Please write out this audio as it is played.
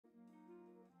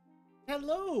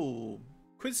Hello,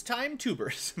 quiz time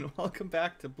tubers, and welcome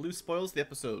back to Blue Spoils the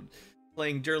Episode,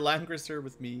 playing Langrisser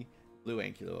with me,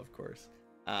 BlueAnkylo, of course.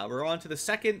 We're on to the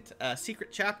second secret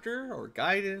chapter, or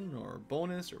guidon, or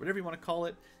bonus, or whatever you want to call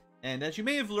it. And as you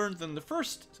may have learned in the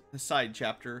first side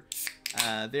chapter,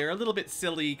 they're a little bit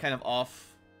silly, kind of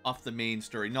off the main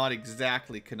story, not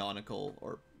exactly canonical,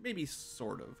 or maybe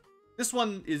sort of. This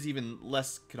one is even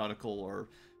less canonical or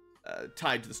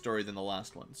tied to the story than the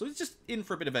last one. So it's just in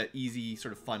for a bit of an easy,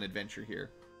 sort of fun adventure here.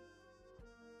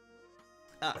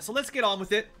 So let's get on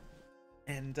with it,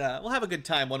 and we'll have a good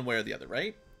time one way or the other,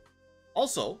 right?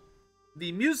 Also,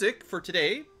 the music for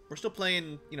today, we're still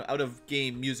playing, you know,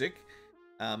 out-of-game music,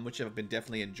 which I've been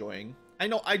definitely enjoying. I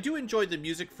know I do enjoy the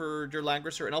music for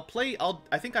Langrisser, and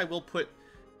I think I will put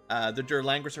the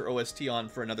Langrisser OST on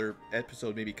for another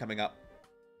episode maybe coming up.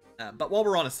 But while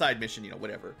we're on a side mission, you know,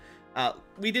 whatever.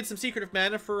 We did some Secret of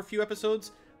Mana for a few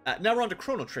episodes. Now we're on to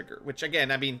Chrono Trigger, which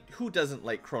again, I mean, who doesn't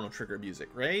like Chrono Trigger music,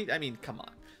 right? I mean, come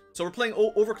on. So we're playing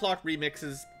Overclock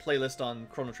Remixes playlist on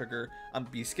Chrono Trigger. I'll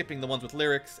be skipping the ones with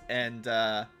lyrics, and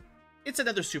it's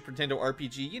another Super Nintendo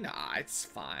RPG. You know, it's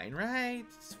fine, right?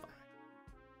 It's fine.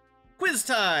 Quiz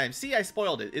time! See, I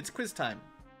spoiled it. It's quiz time.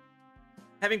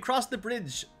 Having crossed the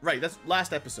bridge... Right, that's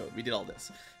last episode. We did all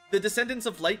this. The descendants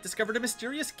of light discovered a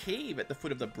mysterious cave at the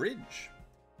foot of the bridge.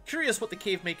 Curious what the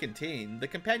cave may contain, the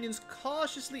companions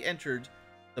cautiously entered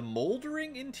the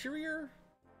moldering interior?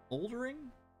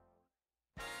 Moldering?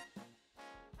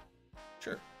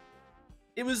 Sure.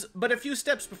 It was but a few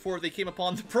steps before they came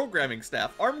upon the programming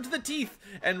staff, armed to the teeth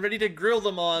and ready to grill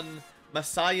them on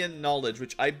Masayan knowledge,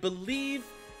 which I believe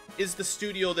is the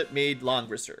studio that made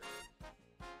Langrisser.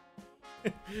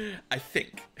 I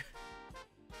think.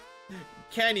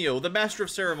 Kanio, the Master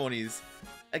of Ceremonies.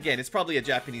 Again, it's probably a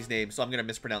Japanese name, so I'm going to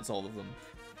mispronounce all of them.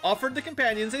 Offered the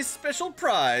companions a special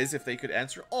prize if they could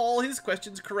answer all his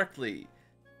questions correctly.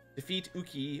 Defeat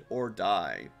Uki or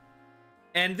die.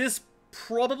 And this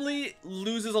probably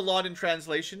loses a lot in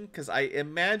translation, because I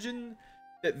imagine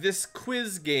that this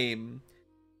quiz game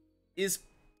is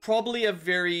probably a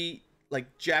very,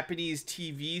 like, Japanese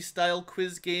TV style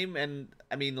quiz game, and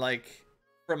I mean, like...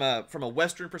 From a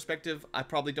Western perspective, I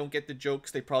probably don't get the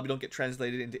jokes. They probably don't get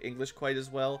translated into English quite as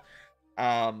well.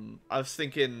 I was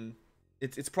thinking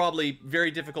it's probably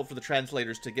very difficult for the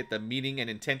translators to get the meaning and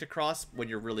intent across when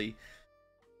you're really,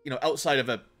 you know, outside of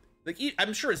a... Like,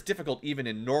 I'm sure it's difficult even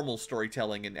in normal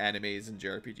storytelling in animes and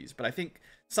JRPGs, but I think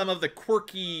some of the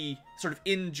quirky sort of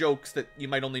in-jokes that you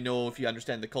might only know if you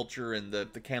understand the culture and the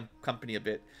company a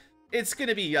bit, it's going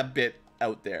to be a bit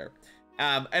out there.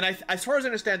 And as far as I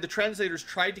understand, the translators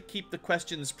tried to keep the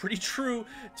questions pretty true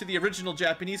to the original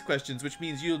Japanese questions, which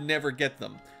means you'll never get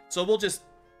them. So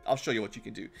I'll show you what you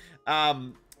can do.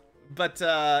 But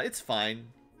it's fine.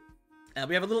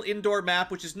 We have a little indoor map,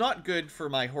 which is not good for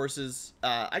my horses.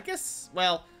 I guess,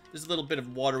 well, there's a little bit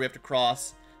of water we have to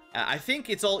cross. I think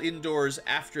it's all indoors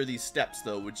after these steps,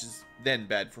 though, which is then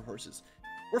bad for horses.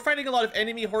 We're fighting a lot of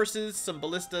enemy horses, some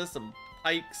ballistas, some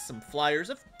pikes, some flyers,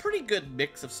 a pretty good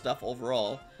mix of stuff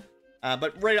overall.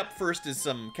 But right up first is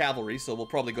some cavalry, so we'll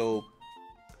probably go,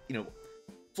 you know,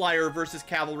 flyer versus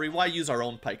cavalry. Why use our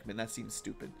own pikemen? That seems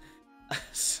stupid.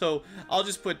 So I'll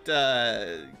just put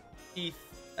Keith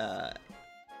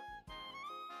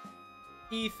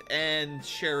and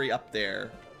Sherry up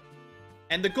there.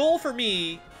 And the goal for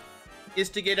me is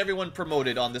to get everyone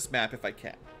promoted on this map if I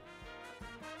can.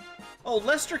 Oh,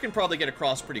 Lester can probably get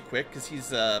across pretty quick because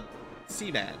he's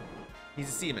Seaman. He's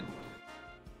a seaman.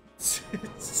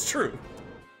 It's true.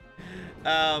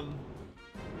 We'll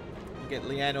get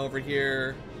Leanne over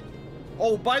here.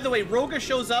 Oh, by the way, Roga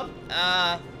shows up.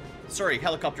 Sorry,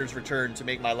 helicopters return to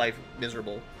make my life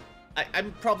miserable. I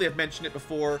probably have mentioned it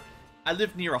before. I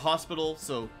live near a hospital,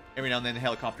 so every now and then the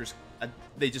helicopters,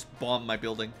 they just bomb my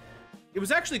building. It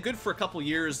was actually good for a couple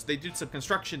years. They did some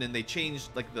construction and they changed,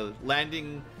 like, the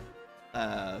landing...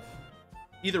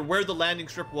 either where the landing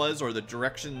strip was or the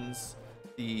directions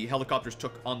the helicopters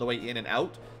took on the way in and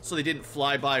out, so they didn't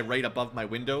fly by right above my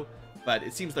window, but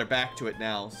it seems they're back to it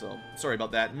now, so sorry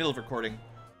about that. Middle of recording.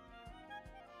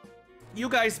 You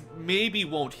guys maybe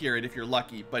won't hear it if you're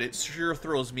lucky, but it sure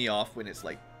throws me off when it's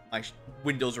like my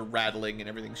windows are rattling and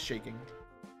everything's shaking.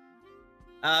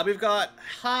 We've got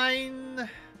Hein...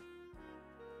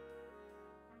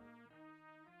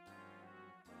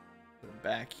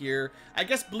 back here. I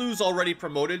guess Blue's already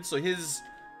promoted, so his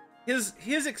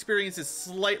experience is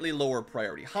slightly lower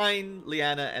priority. Hein,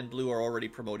 Liana, and Blue are already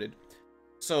promoted.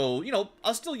 So, you know,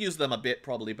 I'll still use them a bit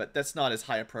probably, but that's not as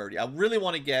high a priority. I really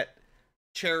want to get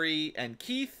Cherry and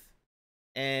Keith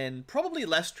and probably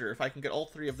Lester. If I can get all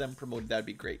three of them promoted, that'd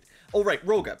be great. Oh, right,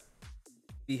 Roga.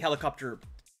 The helicopter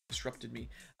disrupted me.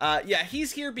 Yeah,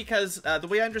 he's here because the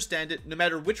way I understand it, no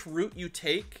matter which route you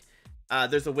take,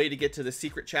 there's a way to get to the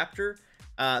secret chapter.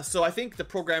 So I think the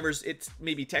programmers, it's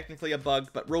maybe technically a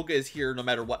bug, but Roga is here no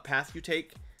matter what path you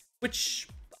take. Which,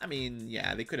 I mean,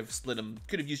 yeah, they could have split him,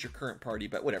 could have used your current party,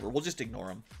 but whatever, we'll just ignore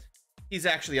him. He's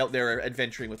actually out there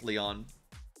adventuring with Leon.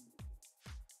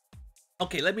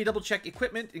 Okay, let me double check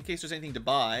equipment in case there's anything to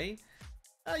buy.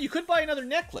 You could buy another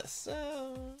necklace.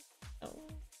 Oh,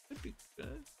 could be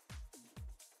good.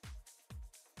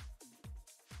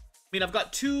 I mean, I've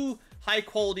got 2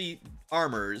 high-quality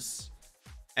armors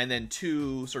and then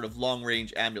 2 sort of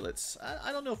long-range amulets.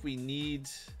 I don't know if we need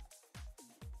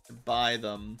to buy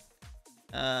them.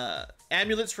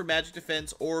 Amulets for magic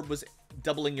defense, orb was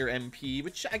doubling your MP,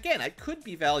 which, again, I could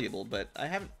be valuable, but I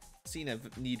haven't seen a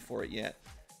need for it yet.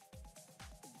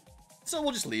 So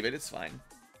we'll just leave it, it's fine.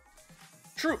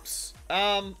 Troops.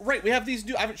 Right, we have these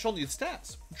new, I haven't shown you the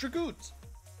stats. Dragoons.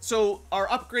 So our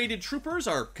upgraded troopers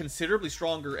are considerably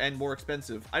stronger and more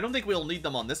expensive. I don't think we'll need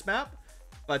them on this map,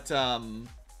 but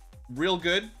real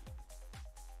good.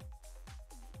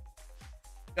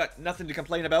 Got nothing to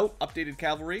complain about. Updated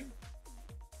cavalry.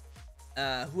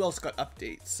 Who else got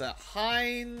updates?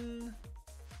 Hein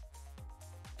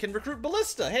can recruit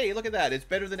Ballista. Hey, look at that. It's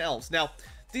better than elves. Now,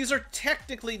 these are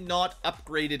technically not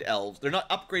upgraded elves. They're not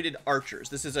upgraded archers.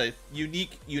 This is a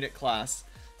unique unit class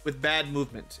with bad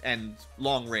movement and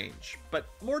long range, but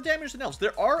more damage than elves.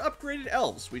 There are upgraded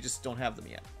elves. We just don't have them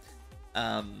yet.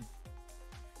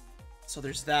 So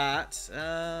there's that.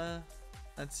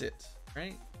 That's it,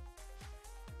 right?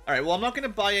 All right, well, I'm not going to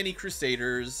buy any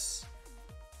Crusaders.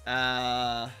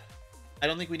 I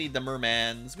don't think we need the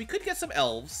Mermans. We could get some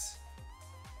elves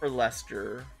for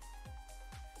Lester.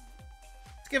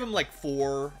 Let's give him like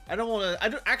 4.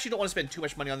 I actually don't want to spend too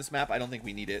much money on this map. I don't think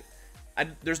we need it.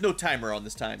 There's no timer on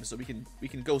this time, so we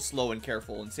can go slow and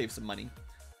careful and save some money.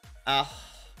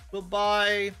 We'll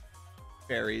buy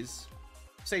fairies.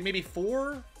 Say maybe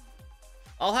 4.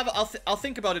 I'll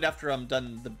think about it after I'm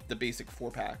done the basic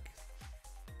 4-pack.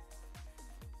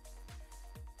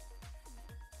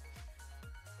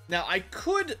 Now, I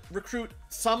could recruit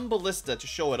some Ballista to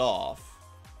show it off,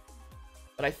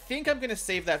 but I think I'm going to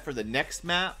save that for the next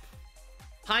map.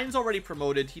 Hein's already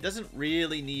promoted. He doesn't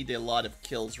really need a lot of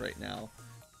kills right now.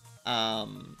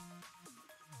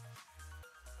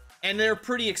 And they're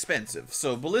pretty expensive.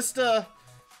 So Ballista,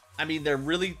 I mean,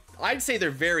 I'd say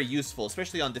they're very useful,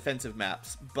 especially on defensive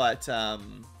maps, but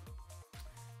I'm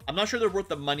not sure they're worth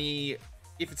the money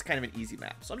if it's kind of an easy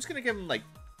map. So I'm just going to give them like,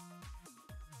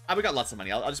 we got lots of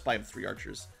money. I'll just buy him 3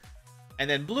 archers. And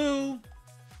then blue,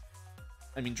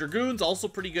 I mean, Dragoon's also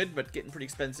pretty good, but getting pretty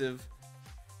expensive.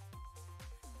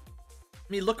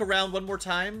 Let me look around one more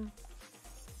time.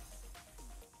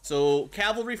 So,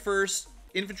 cavalry first.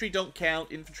 Infantry don't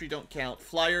count. Infantry don't count.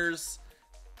 Flyers.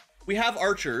 We have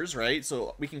archers, right?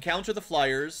 So, we can counter the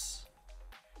flyers.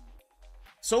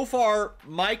 So far,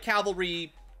 my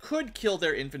cavalry could kill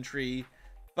their infantry,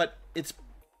 but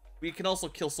we can also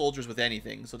kill soldiers with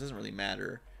anything, so it doesn't really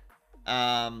matter.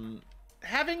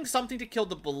 Having something to kill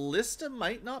the ballista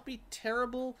might not be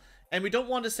terrible, and we don't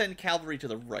want to send cavalry to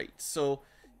the right. So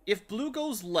if blue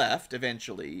goes left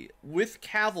eventually with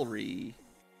cavalry,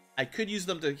 I could use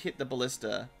them to hit the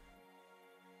ballista,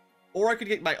 or I could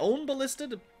get my own ballista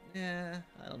to, I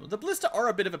don't know. The ballista are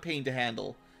a bit of a pain to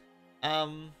handle.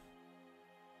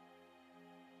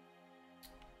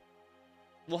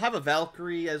 We'll have a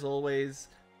Valkyrie as always.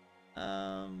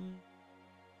 I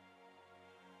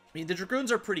mean, the Dragoons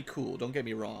are pretty cool, don't get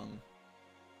me wrong.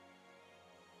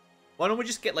 Why don't we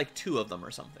just get like 2 of them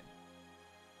or something?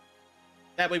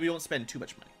 That way we won't spend too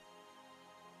much money.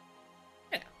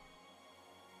 Yeah.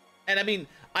 And I mean,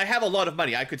 I have a lot of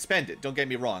money. I could spend it, don't get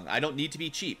me wrong. I don't need to be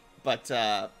cheap, but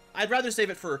I'd rather save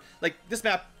it for, like, this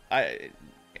map.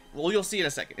 Well, you'll see in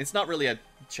a second. It's not really a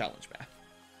challenge map.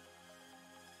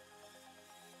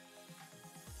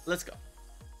 Let's go.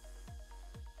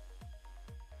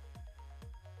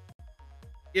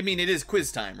 I mean, it is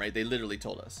quiz time, right? They literally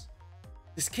told us.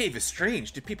 This cave is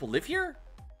strange. Do people live here?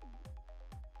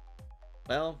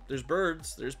 Well, there's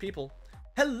birds. There's people.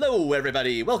 Hello,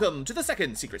 everybody. Welcome to the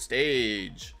second secret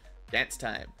stage. Dance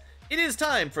time. It is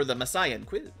time for the Messian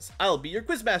quiz. I'll be your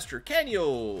quizmaster,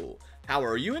 Canyo. How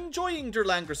are you enjoying Der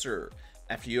Langrisser?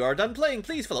 After you are done playing,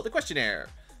 please fill out the questionnaire.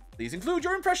 Please include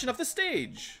your impression of the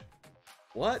stage.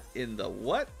 What in the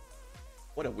what?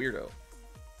 What a weirdo.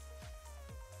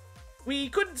 We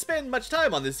couldn't spend much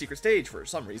time on this secret stage for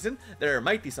some reason. There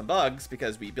might be some bugs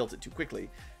because we built it too quickly.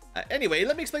 Anyway,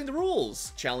 let me explain the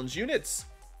rules. Challenge units.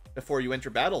 Before you enter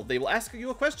battle, they will ask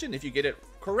you a question. If you get it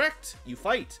correct, you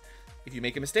fight. If you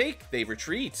make a mistake, they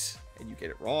retreat, and you get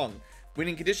it wrong.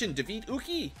 Winning condition, defeat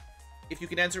Uki. If you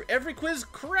can answer every quiz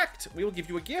correct, we will give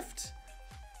you a gift.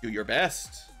 Do your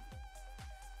best.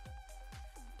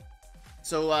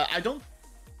 So,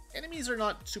 enemies are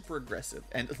not super aggressive.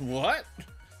 And, what?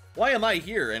 Why am I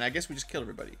here? And I guess we just kill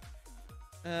everybody.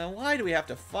 Why do we have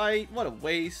to fight? What a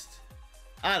waste.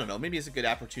 I don't know. Maybe it's a good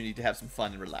opportunity to have some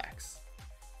fun and relax.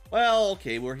 Well,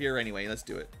 okay, we're here anyway. Let's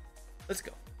do it. Let's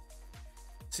go.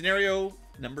 Scenario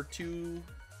number 2,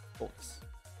 bonus.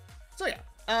 So yeah,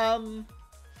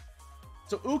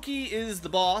 so Uki is the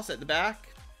boss at the back.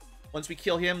 Once we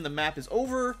kill him, the map is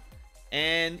over.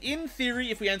 And in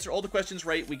theory, if we answer all the questions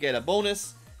right, we get a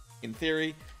bonus. In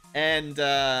theory. And,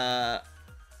 what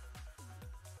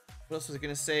else was I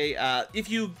gonna say? If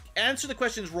you answer the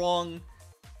questions wrong,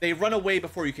 they run away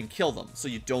before you can kill them, so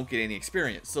you don't get any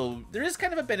experience. So there is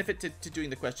kind of a benefit to doing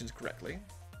the questions correctly.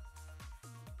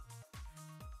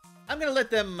 I'm gonna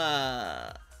let them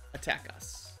attack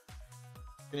us.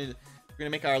 We're gonna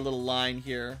make our little line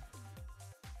here.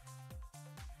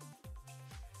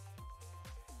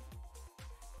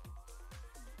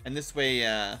 And this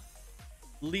way,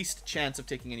 least chance of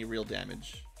taking any real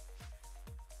damage.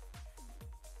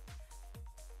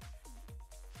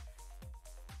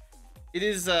 It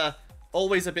is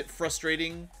always a bit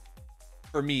frustrating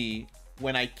for me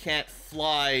when I can't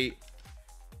fly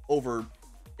over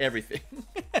everything.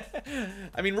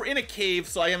 I mean, we're in a cave,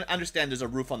 so I understand there's a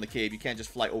roof on the cave. You can't just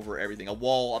fly over everything. A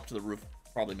wall up to the roof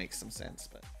probably makes some sense,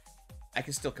 but I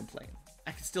can still complain.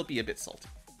 I can still be a bit salty.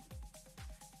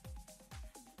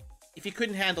 If you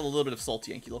couldn't handle a little bit of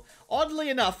salty Ankylo. Oddly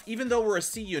enough, even though we're a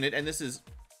sea unit, and this is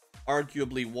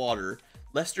arguably water,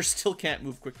 Lester still can't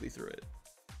move quickly through it.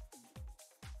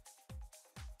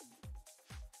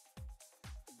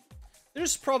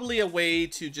 There's probably a way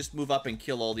to just move up and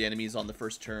kill all the enemies on the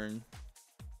first turn.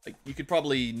 Like, you could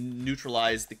probably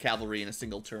neutralize the cavalry in a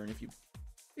single turn if you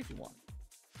want.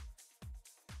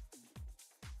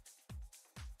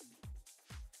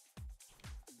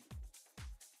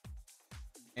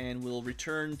 And we'll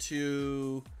return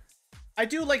to... I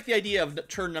do like the idea of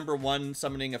turn number 1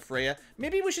 summoning a Freya.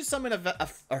 Maybe we should summon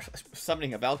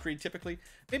summoning a Valkyrie typically.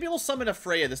 Maybe we'll summon a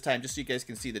Freya this time just so you guys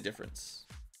can see the difference.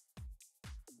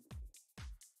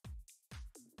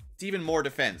 It's even more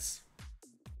defense.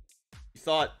 You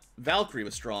thought Valkyrie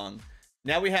was strong.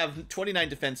 Now we have 29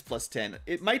 defense plus 10.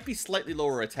 It might be slightly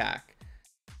lower attack,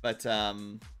 but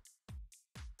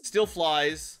still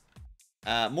flies.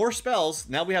 More spells.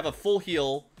 Now we have a full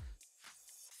heal.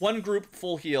 One group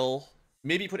full heal.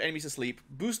 Maybe put enemies to sleep.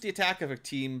 Boost the attack of a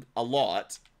team a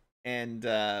lot. And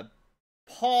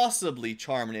possibly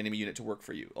charm an enemy unit to work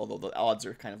for you. Although the odds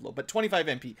are kind of low. But 25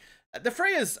 MP. The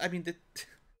Freyas, I mean,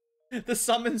 the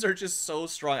summons are just so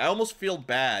strong. I almost feel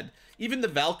bad. Even the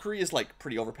Valkyrie is like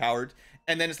pretty overpowered.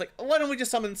 And then it's like, why don't we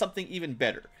just summon something even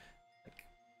better? Like,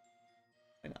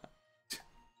 why not?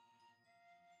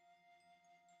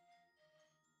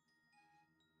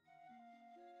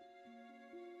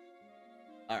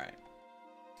 Alright.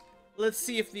 Let's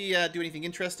see if they do anything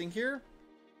interesting here.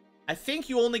 I think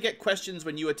you only get questions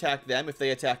when you attack them. If they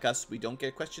attack us, we don't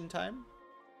get question time.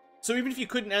 So even if you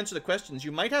couldn't answer the questions,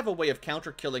 you might have a way of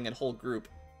counter-killing a whole group.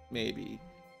 Maybe.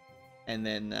 And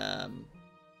then,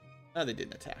 no, they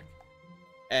didn't attack.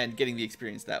 And getting the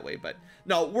experience that way. But,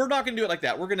 no, we're not going to do it like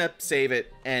that. We're going to save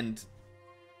it and,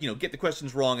 you know, get the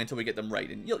questions wrong until we get them right.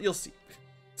 And you'll see.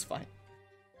 It's fine.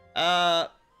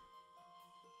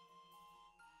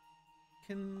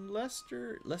 Can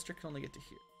Lester... Lester can only get to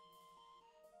here.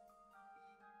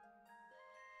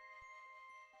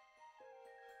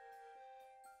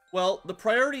 Well, the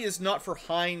priority is not for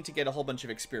Hein to get a whole bunch of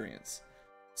experience.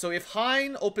 So if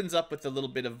Hein opens up with a little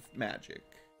bit of magic...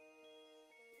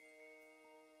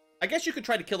 I guess you could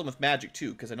try to kill him with magic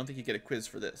too, because I don't think you get a quiz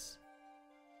for this.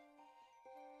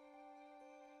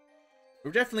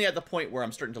 We're definitely at the point where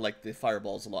I'm starting to like the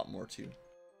fireballs a lot more too.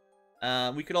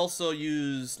 We could also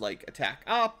use, like, attack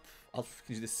up. I'll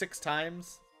do this 6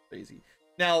 times. Crazy.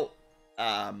 Now,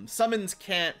 summons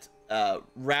can't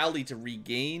rally to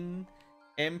regain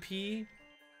MP.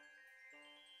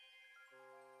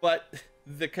 But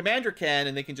the commander can,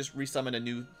 and they can just resummon a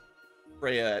new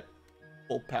Freya at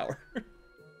full power.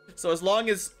 So as long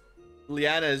as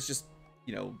Liana is just,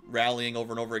 you know, rallying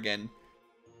over and over again,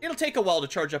 it'll take a while to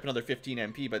charge up another 15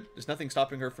 MP, but there's nothing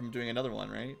stopping her from doing another one,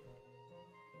 right?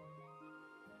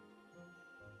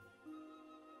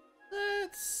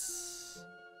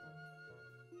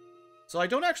 So I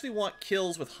don't actually want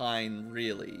kills with Hein,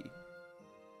 really.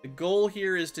 The goal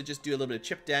here is to just do a little bit of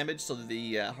chip damage so that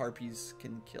the harpies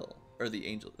can kill. Or the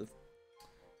angel.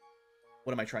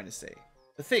 What am I trying to say?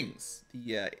 The things.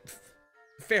 The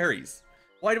fairies.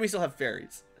 Why do we still have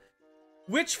fairies?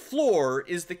 Which floor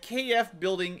is the KF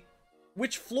building?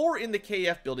 Which floor in the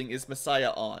KF building is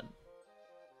Messiah on?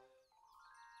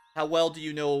 How well do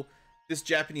you know this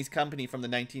Japanese company from the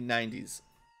 1990s?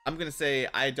 I'm going to say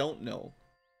I don't know.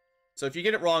 So if you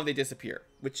get it wrong, they disappear.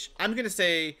 Which I'm going to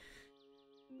say,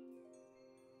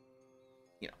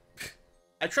 you know,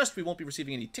 I trust we won't be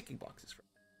receiving any ticking boxes from.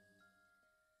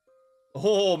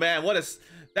 Oh man,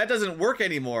 that doesn't work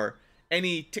anymore.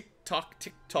 Any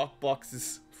tick-tock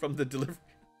boxes from the delivery.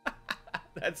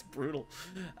 That's brutal.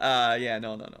 Yeah,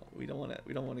 no. We don't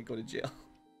want to go to jail.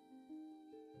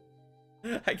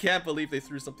 I can't believe they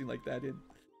threw something like that in.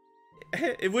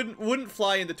 It wouldn't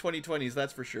fly in the 2020s,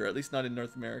 that's for sure. At least not in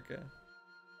North America.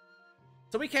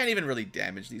 So we can't even really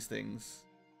damage these things.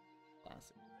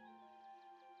 Classic.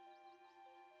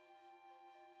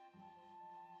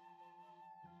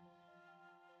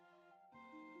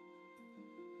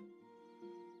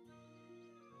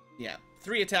 Yeah,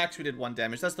 3 attacks, we did 1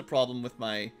 damage. That's the problem with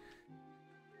my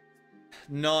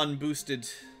non-boosted,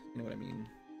 you know what I mean.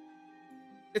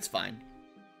 It's fine.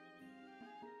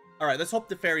 Alright, let's hope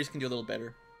the fairies can do a little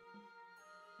better.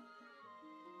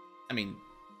 I mean,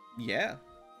 yeah.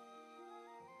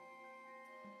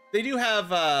 They do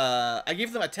have, I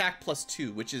gave them attack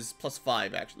 +2, which is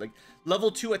 +5, actually. Like, level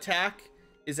 2 attack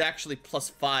is actually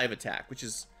 +5 attack, which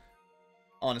is,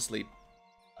 honestly,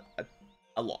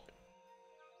 a lot.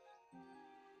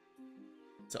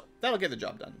 So, that'll get the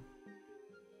job done.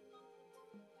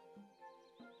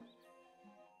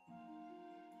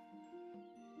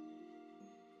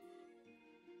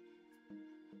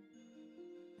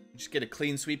 Just get a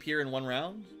clean sweep here in 1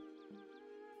 round.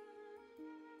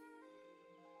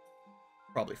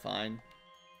 Probably fine.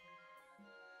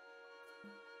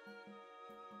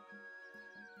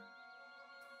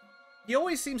 He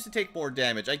always seems to take more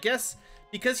damage. I guess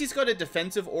because he's got a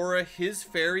defensive aura, his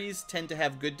fairies tend to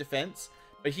have good defense,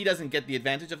 but he doesn't get the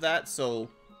advantage of that, so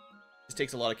this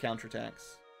takes a lot of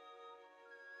counterattacks.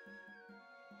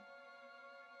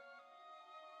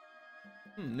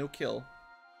 No kill.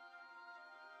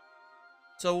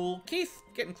 So Keith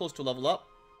getting close to a level up.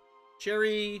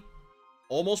 Cherry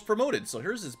almost promoted, so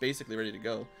hers is basically ready to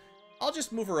go. I'll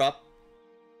just move her up.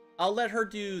 I'll let her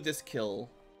do this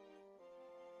kill.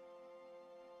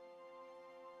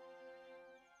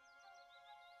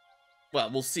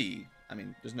 Well, we'll see. I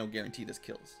mean, there's no guarantee this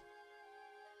kills.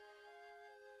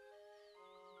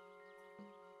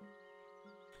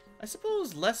 I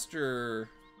suppose Lester...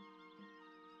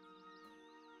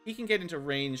 he can get into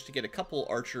range to get a couple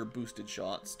archer boosted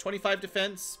shots. 25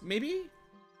 defense, maybe?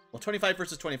 Well, 25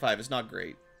 versus 25 is not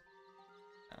great.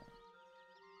 No.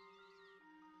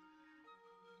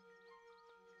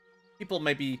 People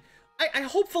might be... I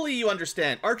hopefully you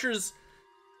understand. Archers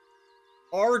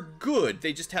are good.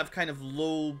 They just have kind of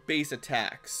low base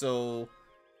attack. So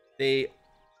they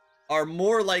are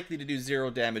more likely to do 0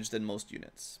 damage than most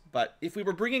units. But if we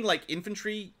were bringing, like,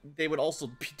 infantry, they would also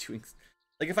be doing...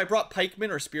 like, if I brought pikemen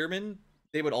or spearmen,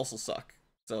 they would also suck.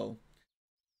 So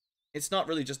it's not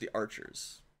really just the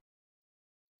archers.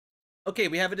 Okay,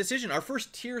 we have a decision. Our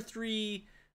first tier 3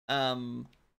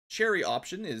 cherry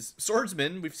option is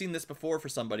swordsman. We've seen this before for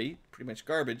somebody. Pretty much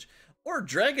garbage. Or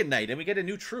dragon knight, and we get a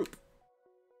new troop.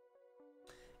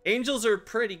 Angels are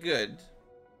pretty good.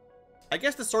 I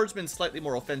guess the swordsman's slightly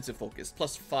more offensive focused.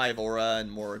 +5 aura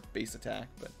and more base attack,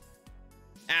 but...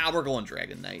 we're going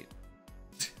dragon knight.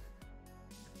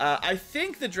 I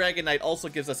think the Dragon Knight also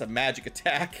gives us a magic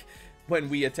attack when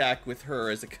we attack with her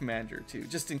as a commander, too.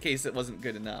 Just in case it wasn't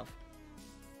good enough.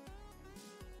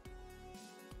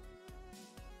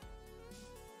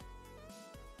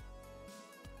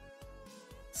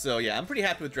 So, yeah, I'm pretty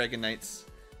happy with Dragon Knights.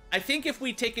 I think if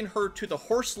we'd taken her to the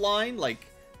horse line, like,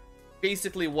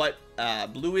 basically what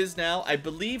Blue is now, I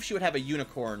believe she would have a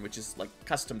unicorn, which is, like,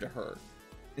 custom to her,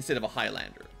 instead of a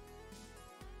Highlander.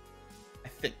 I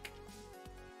think.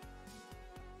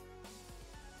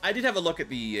 I did have a look at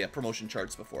the promotion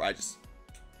charts before.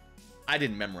 I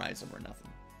didn't memorize them or nothing.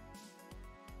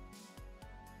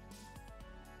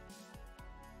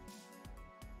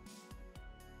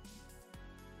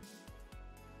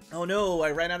 Oh no,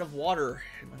 I ran out of water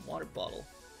in my water bottle.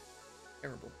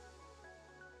 Terrible.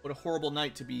 What a horrible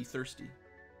night to be thirsty.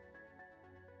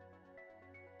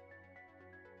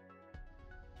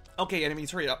 Okay,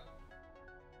 enemies, hurry up.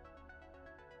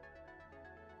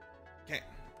 Okay.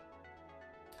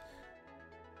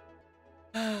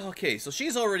 Okay, so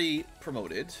she's already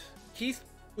promoted. Keith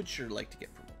would sure like to get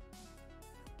promoted.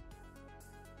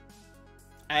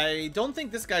 I don't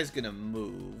think this guy's gonna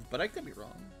move, but I could be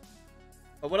wrong.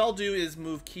 But what I'll do is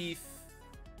move Keith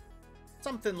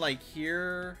something like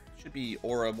here. Should be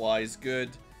aura-wise good.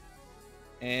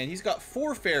 And he's got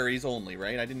 4 fairies only,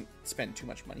 right? I didn't spend too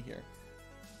much money here.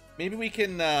 Maybe we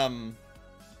can,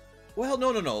 well,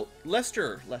 no.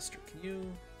 Lester, can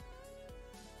you...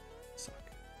 Suck.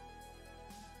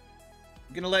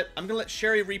 I'm gonna let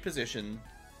Sherry reposition.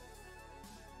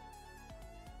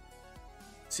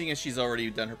 Seeing as she's already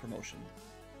done her promotion.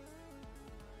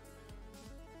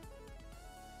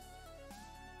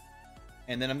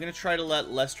 And then I'm gonna try to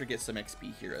let Lester get some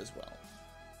XP here as well.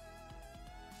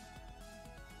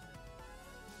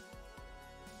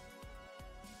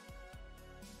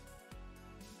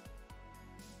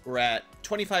 We're at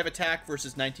 25 attack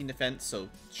versus 19 defense, so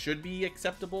should be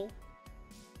acceptable.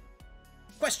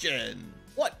 Question: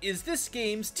 what is this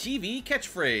game's TV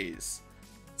catchphrase?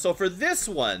 So for this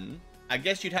one, I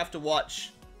guess you'd have to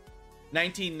watch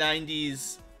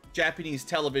 1990s Japanese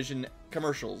television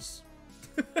commercials.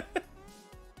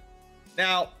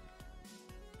 Now,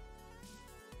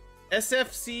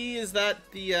 SFC, is that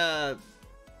the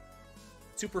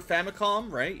Super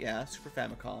Famicom, right? Yeah, Super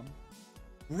Famicom.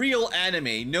 Real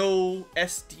anime, no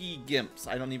SD gimps.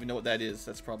 I don't even know what that is.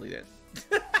 That's probably it.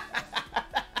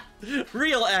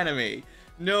 Real anime,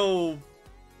 no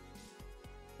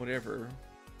whatever.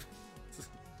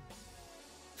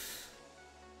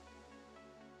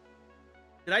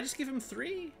 Did I just give him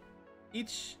 3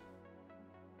 each?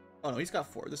 Oh no, he's got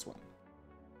 4. This one.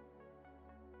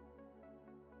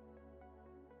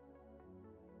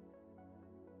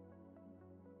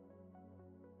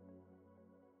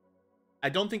 I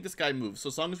don't think this guy moves, so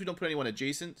as long as we don't put anyone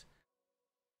adjacent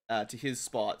to his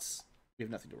spots, we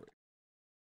have nothing to worry.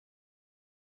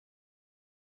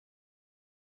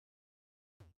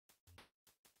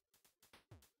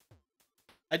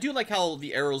 I do like how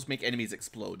the arrows make enemies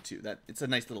explode too. That it's a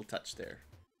nice little touch there.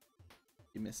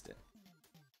 You missed it.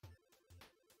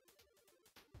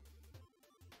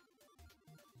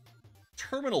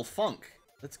 Terminal Funk.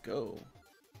 Let's go.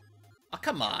 Oh,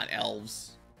 come on,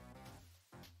 elves.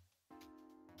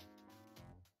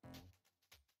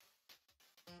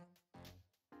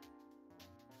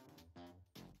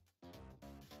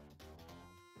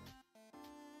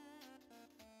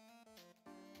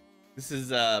 This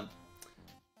is,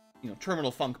 you know,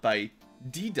 Terminal Funk by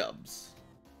D-Dubs.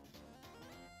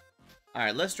 All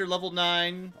right, Lester level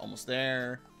 9, almost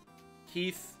there.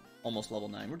 Keith almost level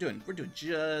 9. We're doing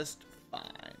just fine.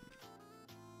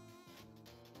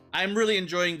 I'm really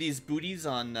enjoying these booties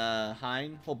on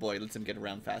Hein. Oh boy, lets him get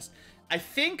around fast. I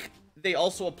think they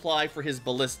also apply for his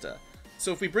Ballista.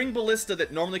 So if we bring Ballista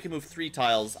that normally can move 3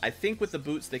 tiles, I think with the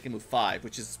boots they can move 5,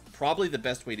 which is probably the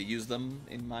best way to use them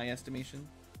in my estimation.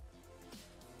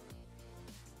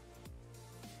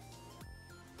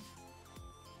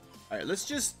 Alright, let's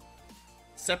just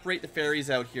separate the fairies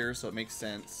out here so it makes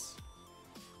sense.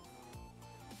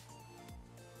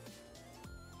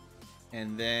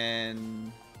 And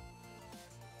then...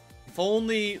 if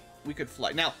only we could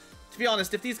fly. Now, to be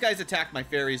honest, if these guys attack my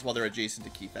fairies while they're adjacent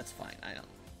to Keith, that's fine. I don't...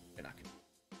 they're not gonna...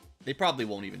 they probably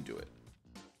won't even do it.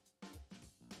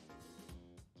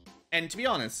 And to be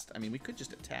honest, I mean, we could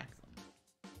just attack them.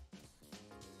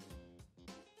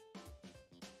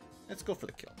 Let's go for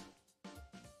the kill.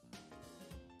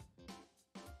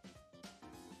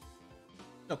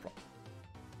 No problem.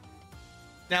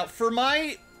 Now, for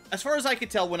my... as far as I could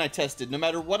tell when I tested, no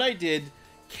matter what I did,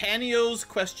 Canio's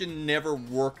question never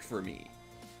worked for me.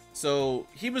 So,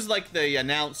 he was like the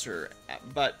announcer,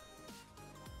 but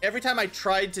every time I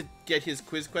tried to get his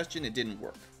quiz question, it didn't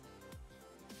work.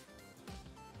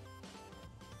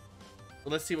 So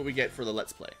let's see what we get for the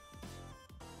Let's Play.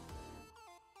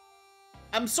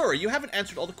 I'm sorry, you haven't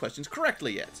answered all the questions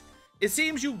correctly yet. It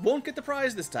seems you won't get the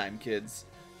prize this time, kids.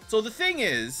 So the thing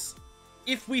is,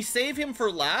 if we save him for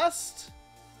last,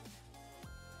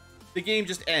 the game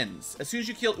just ends. As soon as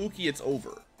you kill Uki, it's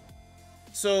over.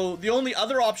 So the only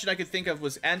other option I could think of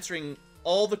was answering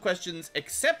all the questions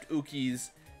except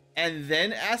Uki's and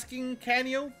then asking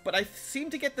Canio, but I seem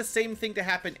to get the same thing to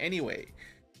happen anyway.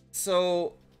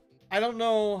 So I don't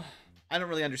know. I don't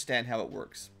really understand how it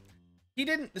works. He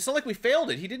didn't... it's not like we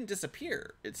failed it. He didn't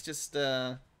disappear. It's just,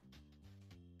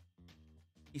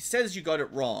 he says you got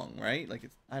it wrong, right? Like,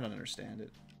 it's, I don't understand it.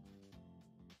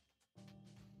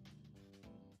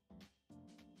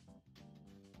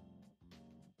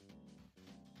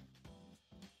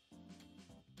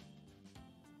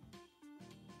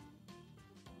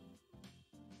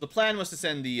 The plan was to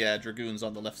send the Dragoons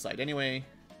on the left side anyway.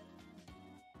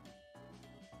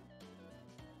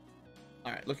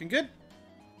 Alright, looking good.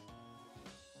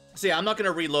 So yeah, I'm not going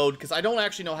to reload because I don't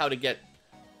actually know how to get...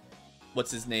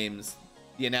 what's his name's...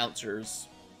 the announcers.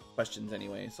 questions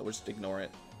anyway, so we'll just ignore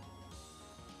it.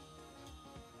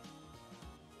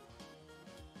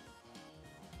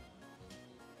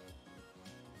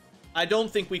 I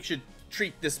don't think we should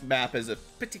treat this map as a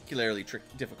particularly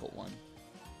difficult one.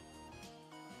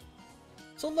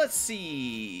 So let's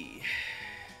see.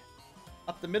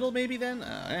 Up the middle, maybe, then?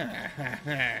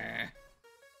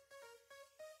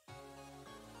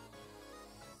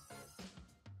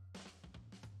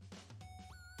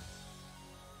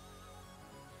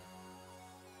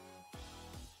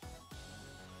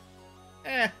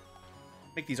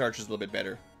 Make these archers a little bit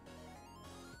better.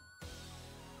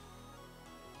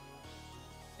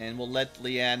 And we'll let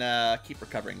Leanna keep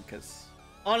recovering, because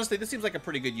honestly, this seems like a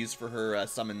pretty good use for her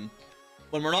summon.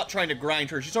 When we're not trying to grind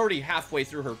her, she's already halfway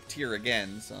through her tier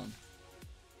again, so. I'm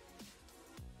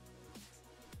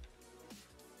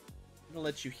gonna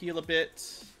let you heal a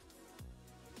bit.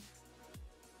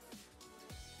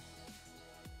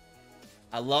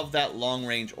 I love that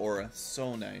long-range aura.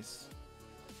 So nice.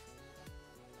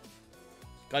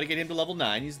 Gotta get him to level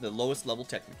 9. He's the lowest level,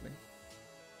 technically.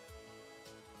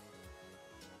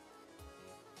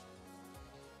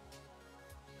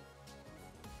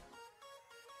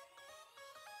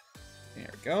 There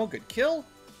we go. Good kill.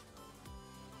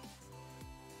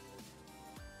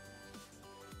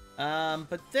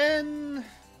 But then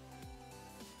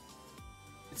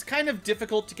it's kind of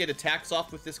difficult to get attacks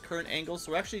off with this current angle,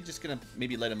 so we're actually just gonna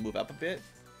maybe let him move up a bit.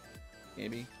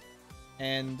 Maybe.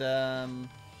 And I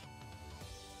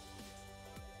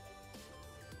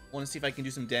want to see if I can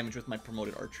do some damage with my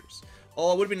promoted archers.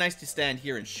 Oh, it would be nice to stand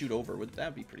here and shoot over. That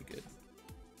would be pretty good.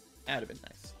 That would have been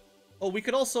nice. Oh, we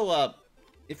could also,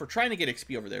 if we're trying to get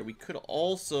XP over there, we could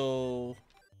also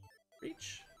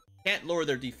reach. Can't lower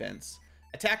their defense.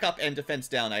 Attack up and defense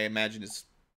down, I imagine, is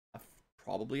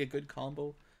probably a good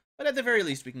combo. But at the very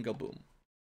least, we can go boom.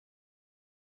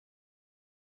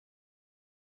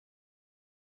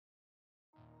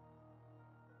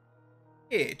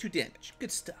 Hey, 2 damage.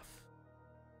 Good stuff.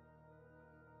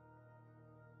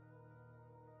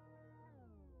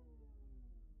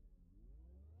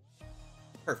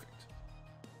 Perfect.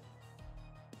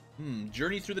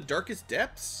 Journey through the darkest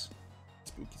depths?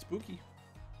 Spooky, spooky.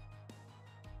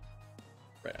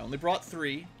 Right, I only brought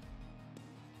 3.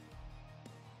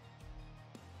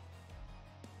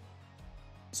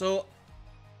 So,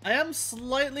 I am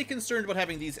slightly concerned about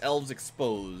having these elves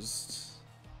exposed.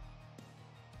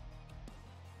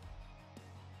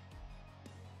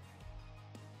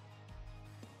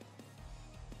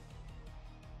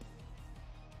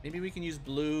 Maybe we can use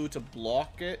blue to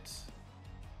block it.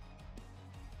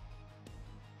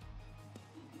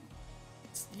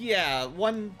 Yeah,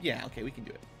 yeah, okay, we can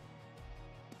do it.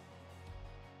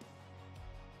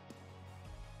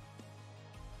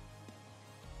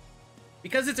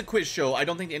 Because it's a quiz show, I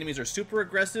don't think the enemies are super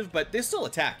aggressive, but they still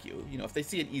attack you. You know, if they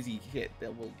see an easy hit, they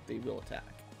will attack.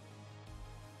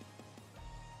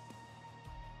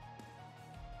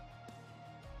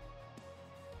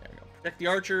 There we go. Protect the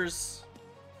archers.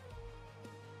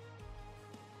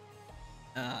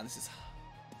 This is...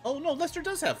 Oh, no, Lester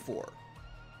does have 4.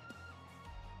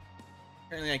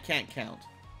 Apparently I can't count.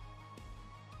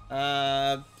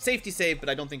 Safety save, but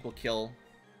I don't think we'll kill.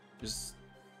 Just...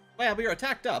 Well, we are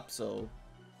attacked up, so...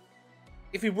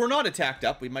 If we were not attacked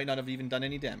up, we might not have even done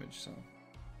any damage, so...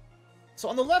 So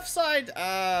on the left side,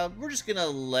 we're just gonna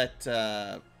let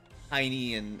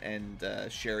Heine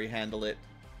and Sherry handle it.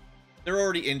 They're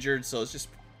already injured, so it's just...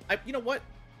 you know what?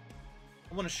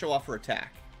 I want to show off her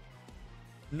attack.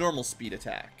 Normal speed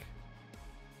attack.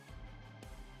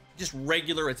 Just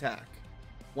regular attack.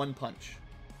 1 punch.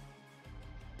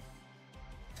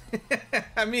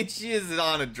 I mean, she is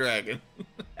on a dragon.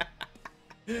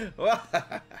 Well,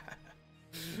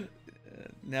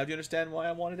 now do you understand why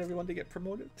I wanted everyone to get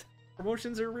promoted?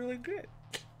 Promotions are really good.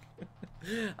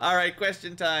 Alright,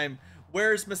 question time.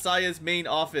 Where's Messiah's main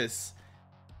office?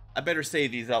 I better say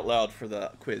these out loud for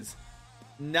the quiz.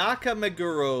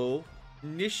 Nakameguro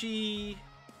Nishi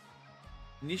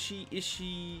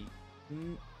Ishinjuku?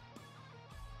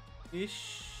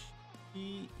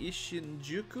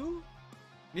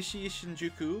 Nishi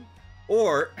Ishinjuku,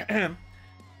 or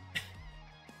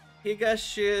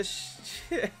Higashi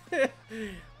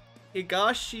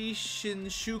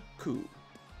Shinshuku.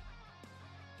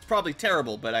 It's probably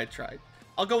terrible, but I tried.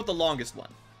 I'll go with the longest one.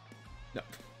 No.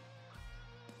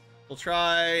 We'll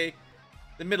try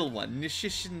the middle one,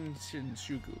 Nishishin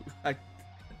Shinshuku.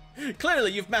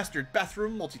 Clearly, you've mastered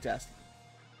bathroom multitasking.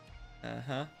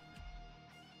 Uh-huh.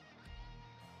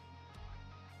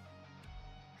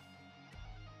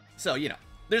 So, you know,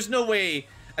 there's no way,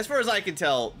 as far as I can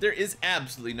tell, there is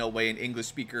absolutely no way an English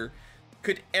speaker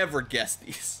could ever guess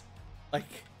these.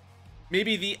 Like,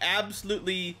 maybe the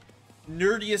absolutely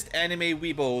nerdiest anime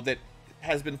weebo that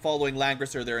has been following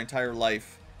Langrisser their entire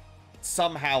life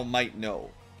somehow might know.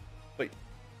 But,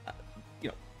 you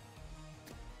know,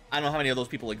 I don't know how many of those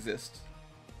people exist.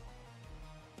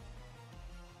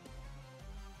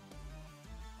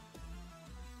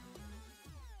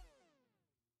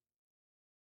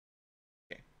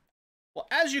 Okay. Well,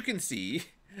 as you can see,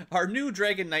 our new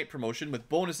Dragon Knight promotion with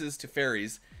bonuses to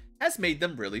fairies has made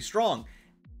them really strong.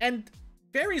 And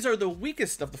fairies are the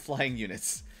weakest of the flying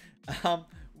units.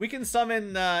 We can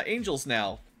summon angels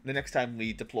now the next time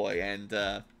we deploy, and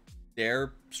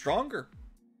they're stronger.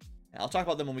 I'll talk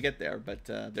about them when we get there, but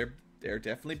they're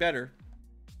definitely better.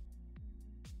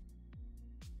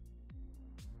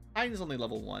 Heine's only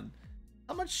level 1.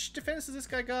 How much defense does this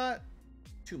guy got?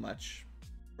 Too much.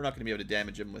 We're not going to be able to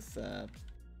damage him with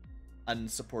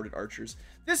unsupported archers.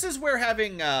 This is where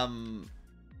having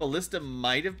ballista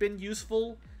might have been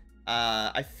useful.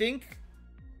 I think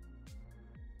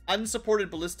unsupported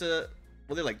ballista,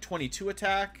 were they like 22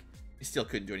 attack? He still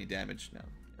couldn't do any damage. No,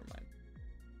 never mind.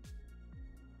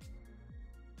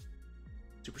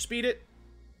 Super speed it.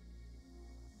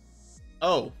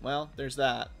 Oh, well, there's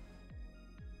that.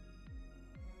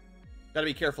 Gotta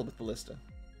be careful with ballista.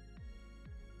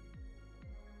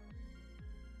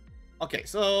 Okay,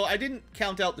 so I didn't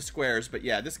count out the squares, but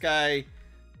yeah, this guy,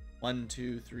 1,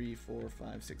 2, 3, 4,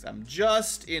 5, 6. I'm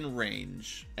just in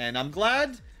range, and I'm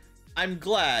glad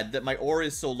that my ore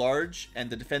is so large and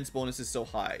the defense bonus is so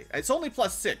high. It's only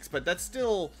 +6, but that's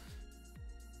still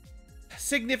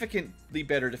significantly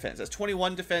better defense. That's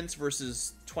 21 defense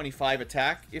versus 25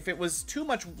 attack. If it was too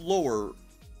much lower,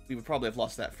 we would probably have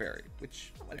lost that fairy,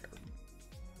 which, whatever.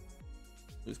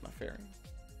 Lose my fairy.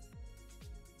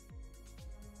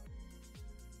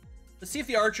 Let's see if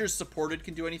the archers supported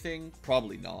can do anything.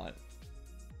 Probably not.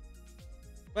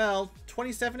 Well,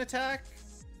 27 attack?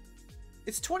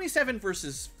 It's 27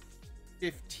 versus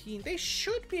 15. They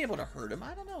should be able to hurt him.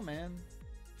 I don't know, man.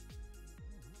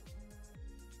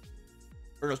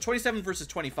 Or no, 27 versus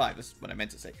 25. That's what I meant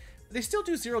to say. But they still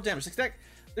do 0 damage.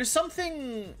 There's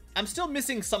something... I'm still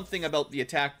missing something about the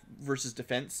attack versus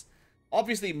defense.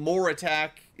 Obviously, more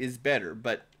attack is better,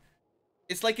 but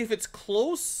it's like if it's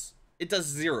close, it does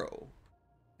 0.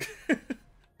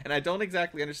 And I don't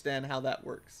exactly understand how that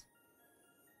works.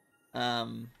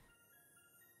 Oh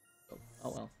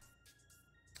well.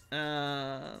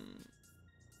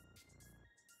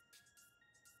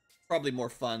 Probably more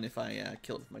fun if I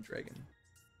kill it with my dragon.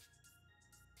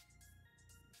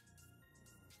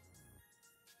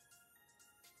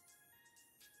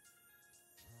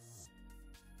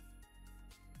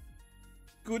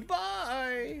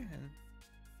 Goodbye!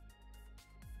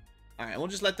 Alright, we'll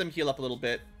just let them heal up a little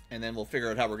bit, and then we'll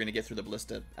figure out how we're going to get through the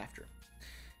ballista after.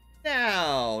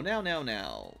 Now.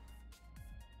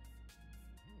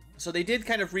 So they did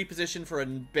kind of reposition for a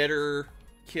better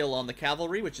kill on the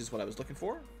cavalry, which is what I was looking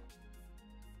for.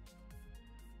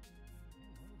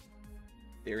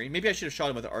 Theory. Maybe I should have shot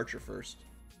him with the archer first.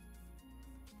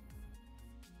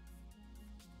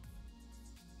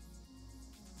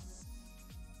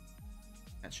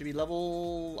 That should be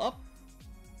level up.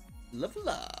 Level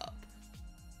up.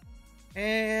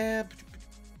 And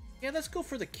yeah, let's go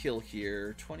for the kill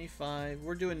here. 25.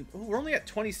 We're doing... Oh, we're only at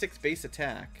 26 base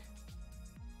attack.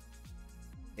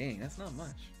 Dang, that's not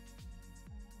much.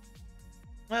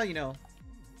 Well, you know.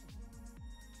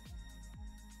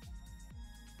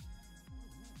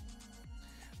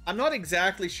 I'm not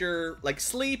exactly sure. Like,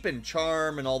 sleep and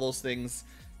charm and all those things.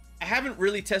 I haven't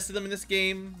really tested them in this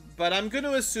game, but I'm going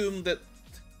to assume that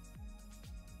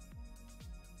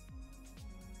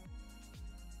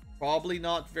probably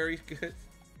not very good.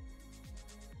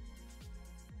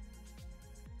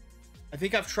 I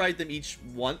think I've tried them each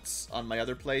once on my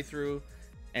other playthrough,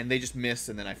 and they just miss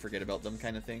and then I forget about them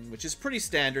kind of thing, which is pretty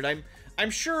standard. I'm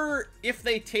sure if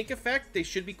they take effect, they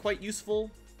should be quite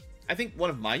useful. I think one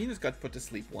of my units got put to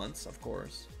sleep once, of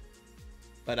course.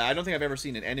 But I don't think I've ever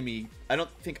seen an enemy... I don't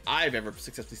think I've ever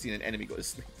successfully seen an enemy go to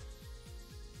sleep.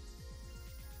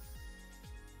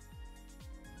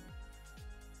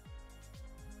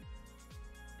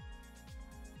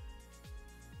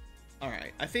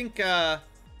 Alright, I think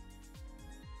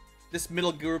this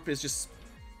middle group is just...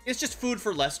 It's just food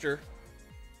for Lester.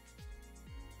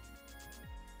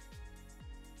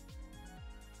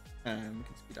 We can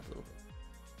speed up a little bit.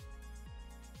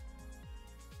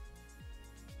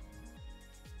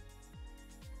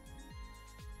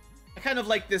 I kind of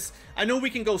like this. I know we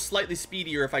can go slightly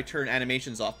speedier if I turn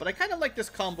animations off, but I kind of like this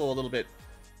combo a little bit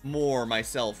more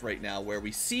myself right now, where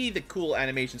we see the cool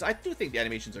animations. I do think the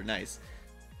animations are nice.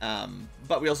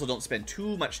 But we also don't spend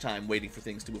too much time waiting for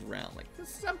things to move around. Like,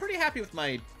 I'm pretty happy with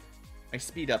my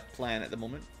speed up plan at the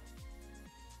moment.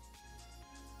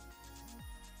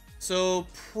 So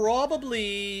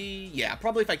probably, yeah,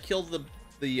 probably if I kill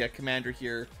the commander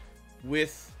here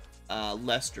with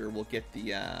Lester, we'll get the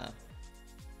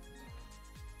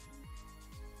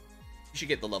you should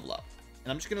get the level up.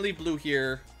 And I'm just gonna leave blue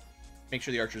here, make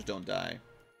sure the archers don't die.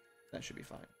 That should be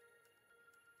fine.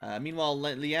 Meanwhile,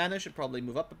 Liana should probably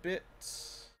move up a bit.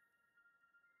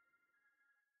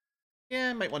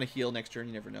 Yeah, might want to heal next turn,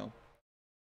 you never know.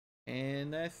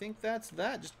 And I think that's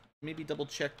that. Just maybe double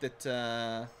check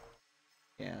that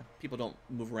yeah, people don't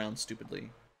move around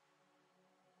stupidly.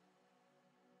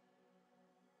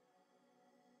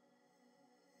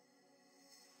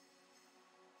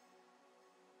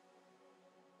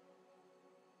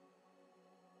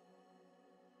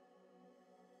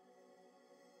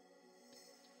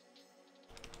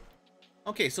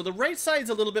 Okay, so the right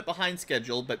side's a little bit behind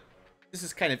schedule, but this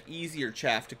is kind of easier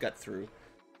chaff to gut through.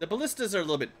 The ballistas are a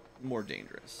little bit more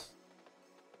dangerous.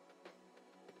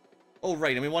 Oh,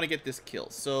 right, and we want to get this kill.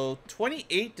 So,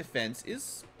 28 defense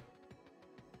is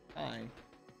high.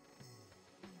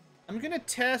 I'm gonna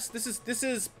test. This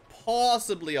is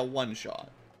possibly a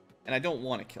one-shot, and I don't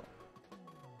want to kill.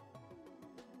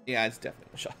 Yeah, it's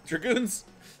definitely a shot. Dragoons.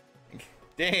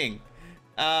 Dang.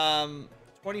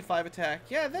 25 attack.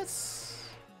 Yeah, that's...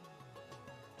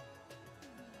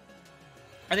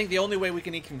 I think the only way we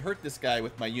can hurt this guy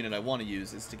with my unit I want to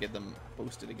use is to get them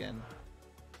posted again.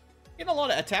 Getting a lot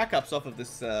of attack ups off of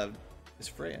this this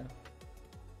Freya.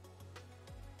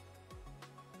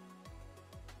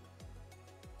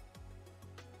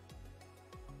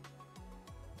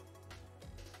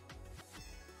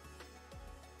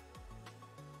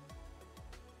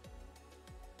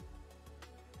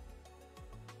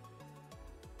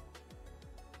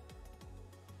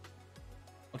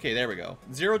 Okay, there we go.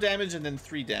 0 damage and then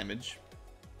 3 damage.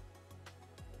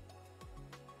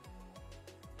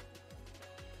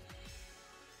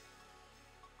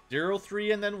 Zero,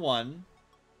 3, and then 1.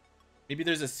 Maybe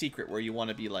there's a secret where you want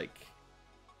to be like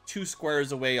 2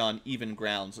 squares away on even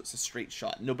ground, so it's a straight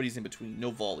shot. Nobody's in between. No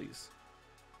volleys.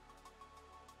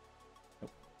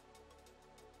 Nope.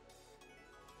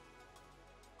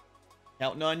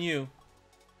 Counting on you.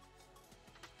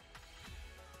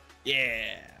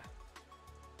 Yeah.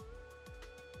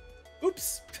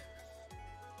 Oops.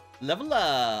 Level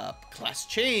up. Class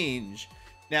change.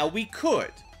 Now we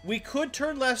could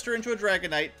turn Lester into a Dragon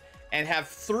Knight and have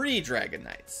 3 Dragon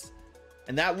Knights.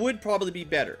 And that would probably be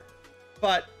better.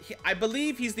 But I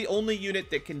believe he's the only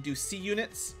unit that can do C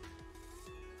units.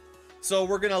 So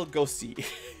we're gonna go C.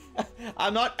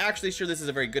 I'm not actually sure this is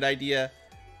a very good idea,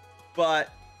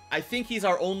 but I think he's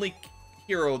our only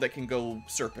hero that can go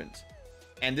Serpent.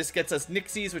 And this gets us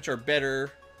Nixies, which are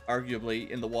better, arguably,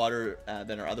 in the water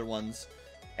than our other ones.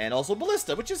 And also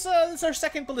Ballista, which is it's our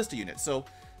second Ballista unit. So,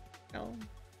 you know,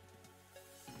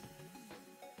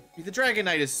 the Dragon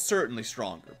Knight is certainly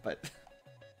stronger, but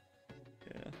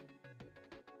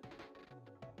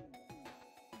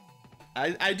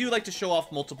yeah. I do like to show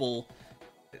off multiple,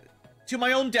 to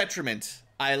my own detriment.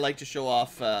 I like to show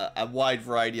off a wide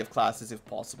variety of classes if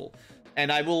possible,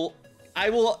 and I will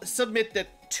submit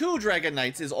that 2 Dragon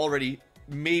Knights is already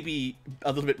maybe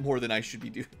a little bit more than I should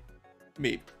be doing.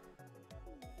 Maybe.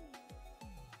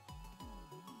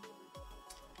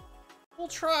 We'll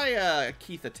try a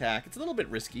Keith attack. It's a little bit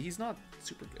risky. He's not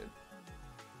super good.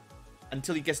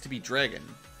 Until he gets to be Dragon.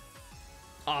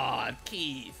 Ah,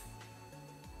 Keith.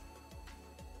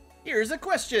 Here's a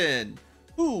question.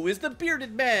 Who is the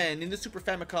bearded man in the Super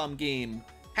Famicom game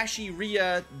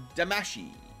Hashiriya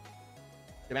Damashi?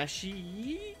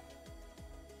 Damashi?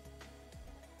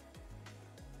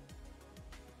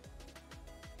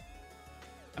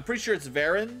 I'm pretty sure it's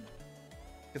Varen,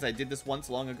 because I did this once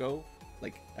long ago,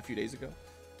 like a few days ago.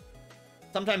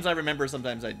 Sometimes I remember,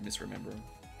 sometimes I misremember.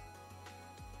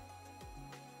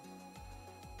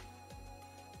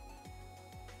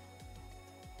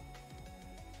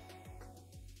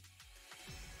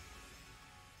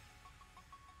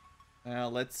 Now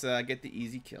let's get the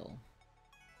easy kill.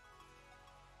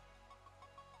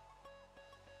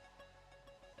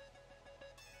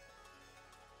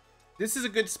 This is a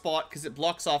good spot because it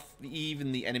blocks off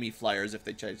even the enemy flyers if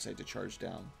they decide to charge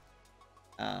down.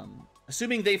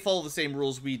 Assuming they follow the same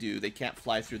rules we do, they can't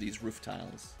fly through these roof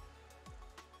tiles.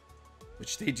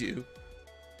 Which they do.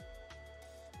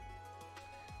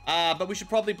 But we should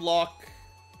probably block...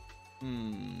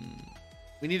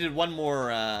 We needed one more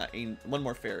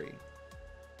ferry.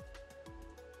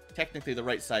 Technically, the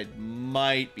right side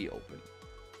might be open.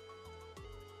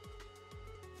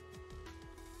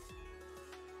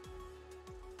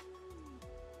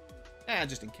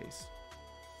 Just in case.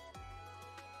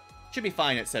 Should be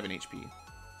fine at 7 HP.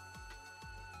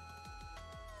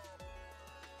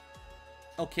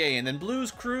 Okay, and then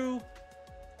Blue's crew,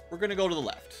 we're gonna go to the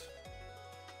left.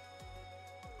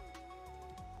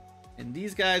 And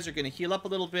these guys are gonna heal up a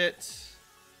little bit.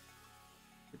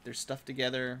 Get their stuff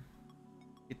together.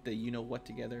 Get the you-know-what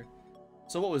together.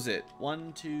 So what was it?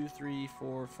 1, 2, 3,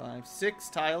 4, 5, 6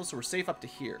 tiles, so we're safe up to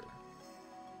here.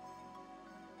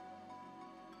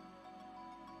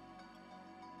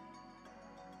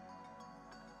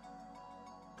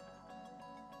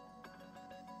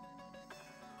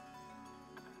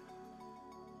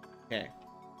 Okay.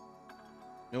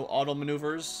 No auto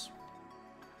maneuvers.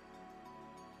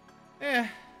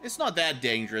 It's not that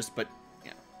dangerous, but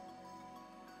yeah.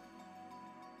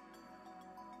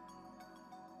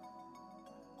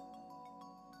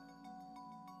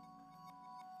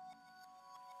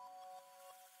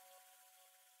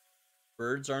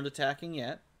 Birds aren't attacking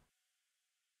yet.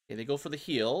 Okay, they go for the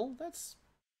heal. That's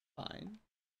fine.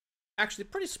 Actually,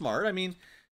 pretty smart. I mean,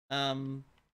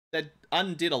 that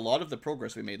undid a lot of the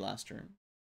progress we made last turn.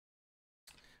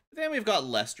 But then we've got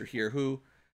Lester here, who,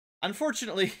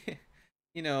 unfortunately,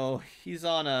 you know, he's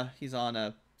on a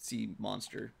sea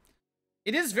monster.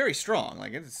 It is very strong.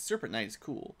 Like, it's Serpent Knight is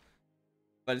cool,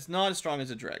 but it's not as strong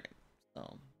as a dragon.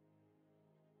 So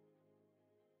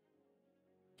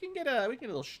we can get a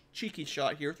little cheeky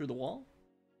shot here through the wall.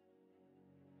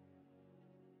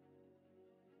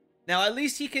 Now, at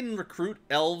least he can recruit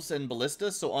elves and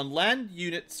ballista, so on land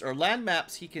units or land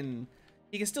maps, he can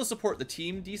still support the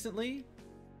team decently.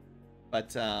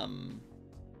 But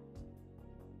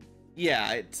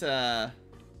yeah, it's a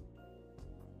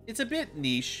bit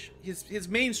niche. His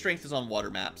main strength is on water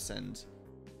maps, and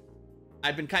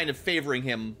I've been kind of favoring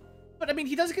him. But I mean,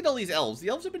 he does get all these elves. The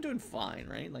elves have been doing fine,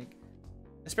 right? Like,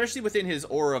 especially within his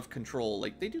aura of control,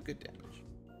 like they do good damage.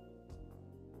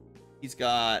 He's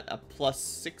got a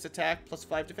 +6 attack,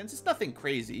 +5 defense. It's nothing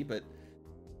crazy, but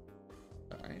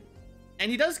alright. And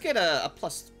he does get a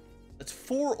plus... That's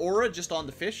 4 aura just on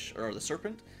the fish, or the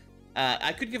serpent.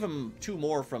 I could give him 2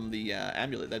 more from the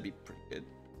amulet. That'd be pretty good.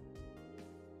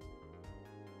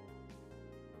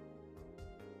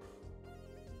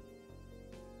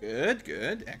 Good,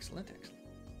 good. Excellent, excellent.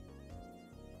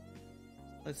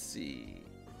 Let's see.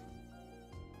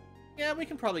 Yeah, we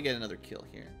can probably get another kill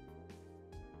here.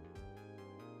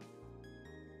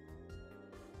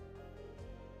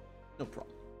 No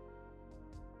problem.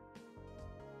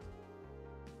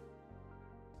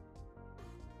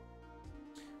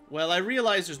 Well, I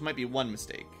realize there's might be one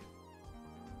mistake.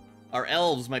 Our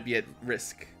elves might be at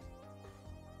risk.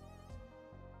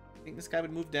 I think this guy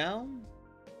would move down?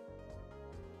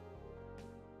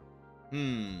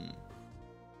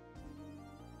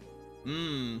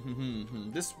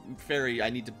 This fairy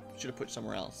should have put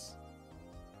somewhere else.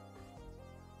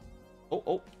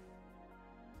 Oh.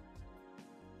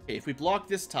 Okay, if we block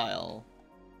this tile...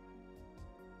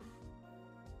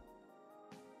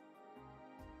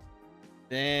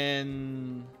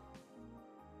 Then...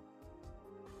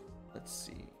 Let's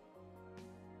see. I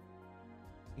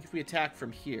think if we attack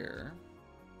from here...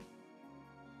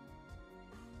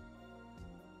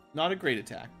 Not a great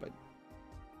attack, but...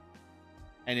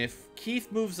 And if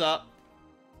Keith moves up...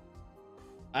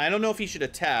 I don't know if he should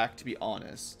attack, to be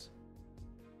honest.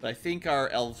 But I think our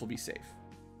elves will be safe.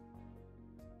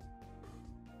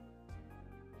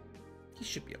 He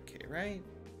should be okay, right?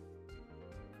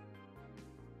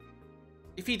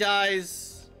 If he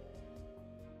dies...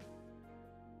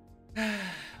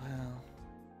 well...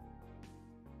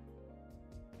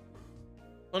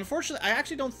 Unfortunately, I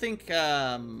actually don't think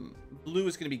Blue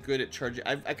is going to be good at charging.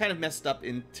 I kind of messed up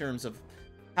in terms of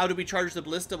how do we charge the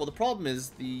ballista. Well, the problem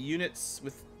is the units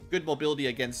with good mobility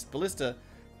against ballista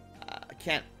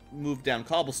can't move down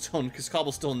cobblestone because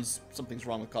something's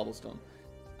wrong with cobblestone.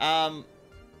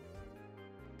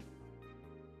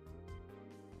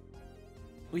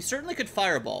 We certainly could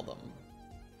fireball them.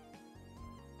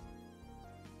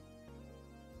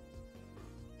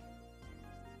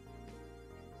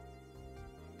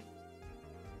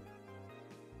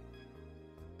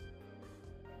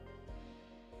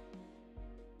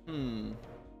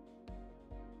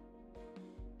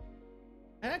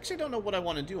 I actually don't know what I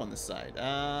want to do on this side.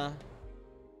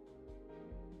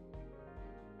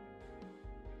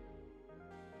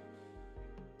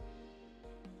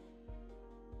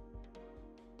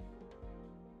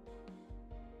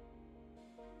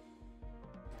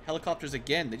 Helicopters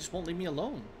again. They just won't leave me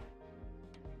alone.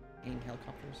 Dang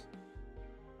helicopters.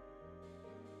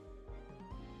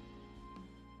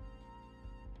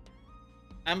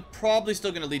 I'm probably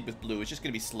still going to lead with blue. It's just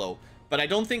going to be slow. But I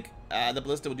don't think the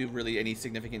ballista will do really any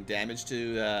significant damage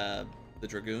to the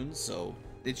dragoons, so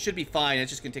it should be fine.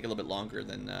 It's just going to take a little bit longer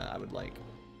than I would like.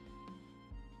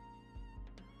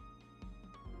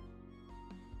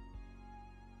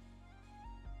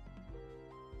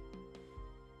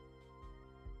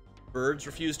 Birds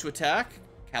refuse to attack.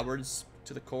 Cowards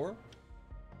to the core.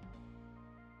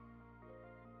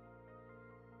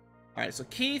 Alright, so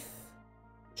Keith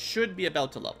should be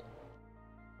about to level.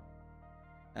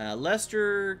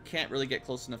 Lester can't really get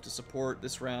close enough to support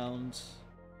this round.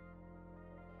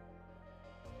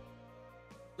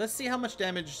 Let's see how much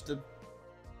damage the...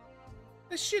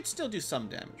 This should still do some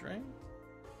damage, right?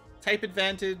 Type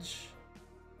advantage.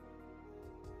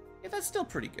 Yeah, that's still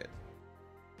pretty good.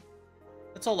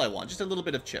 That's all I want, just a little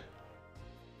bit of chip.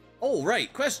 All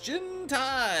right, question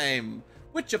time!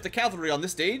 Which of the cavalry on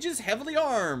this stage is heavily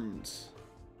armed?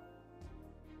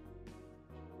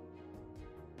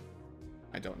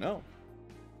 I don't know.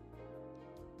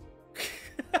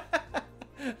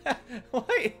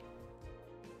 Why?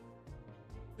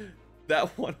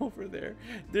 That one over there.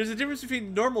 There's a difference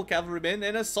between normal cavalrymen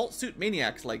and assault suit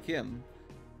maniacs like him.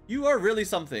 You are really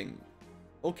something.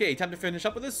 Okay, time to finish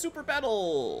up with a super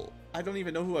battle. I don't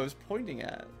even know who I was pointing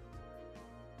at.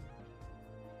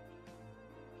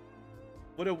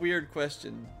 What a weird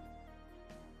question.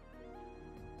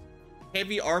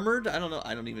 Heavy armored? I don't know.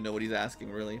 I don't even know what he's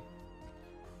asking, really.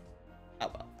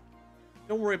 Oh, well.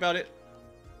 Don't worry about it.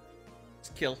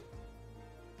 Just kill.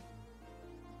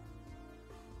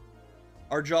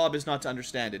 Our job is not to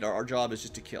understand it. Our job is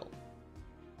just to kill.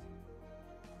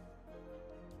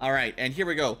 Alright, and here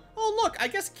we go. Oh, look, I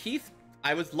guess Keith...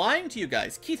 I was lying to you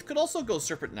guys. Keith could also go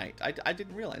Serpent Knight. I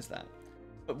didn't realize that.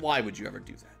 But why would you ever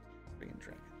do that? Friggin'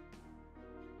 dragon.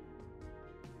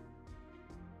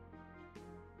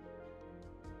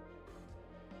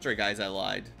 Sorry, guys, I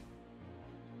lied.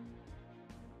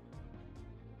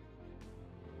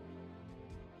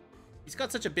 He's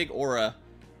got such a big aura.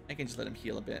 I can just let him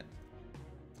heal a bit.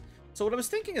 So what I was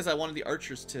thinking is I wanted the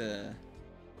archers to...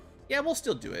 Yeah, we'll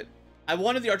still do it. I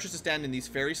wanted the archers to stand in these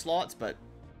fairy slots, but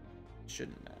it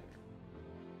shouldn't matter.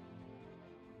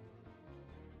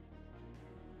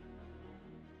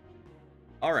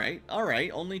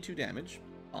 Alright, only 2 damage.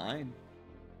 Fine.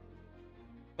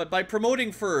 But by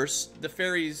promoting first, the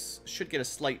fairies should get a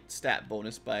slight stat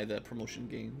bonus by the promotion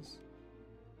gains.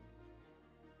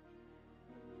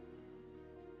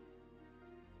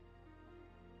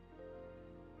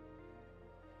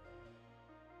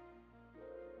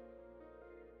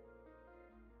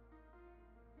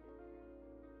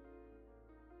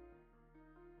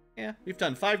 Yeah, we've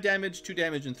done 5 damage, 2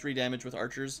 damage, and 3 damage with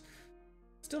archers.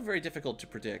 Still very difficult to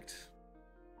predict.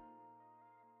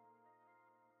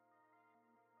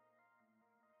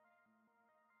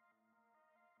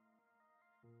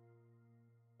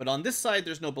 But on this side,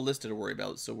 there's no ballista to worry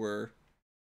about, so we're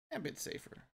a bit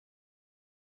safer.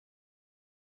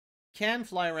 Can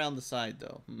fly around the side,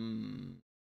 though.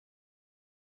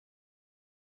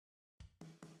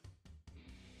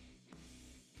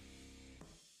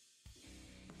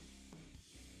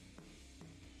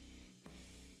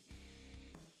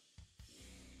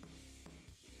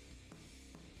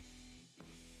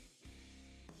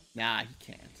 Nah, he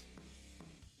can't.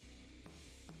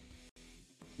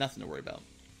 Nothing to worry about.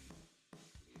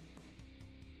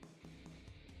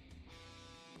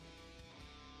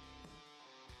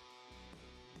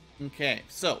 Okay,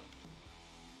 so.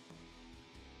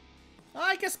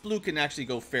 I guess blue can actually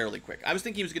go fairly quick. I was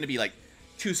thinking he was going to be like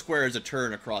 2 squares a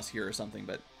turn across here or something,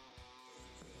 but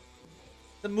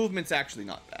the movement's actually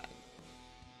not bad.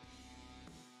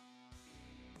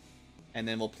 And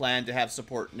then we'll plan to have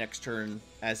support next turn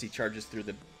as he charges through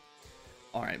the...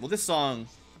 Alright, well this song...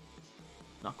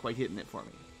 Not quite hitting it for me.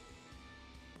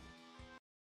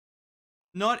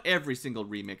 Not every single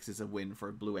remix is a win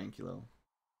for BlueAnkylo.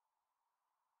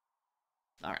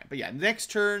 Alright, but yeah, next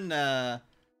turn,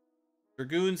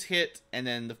 Dragoons hit, and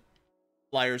then the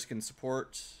Flyers can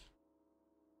support.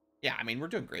 Yeah, I mean, we're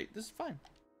doing great. This is fine.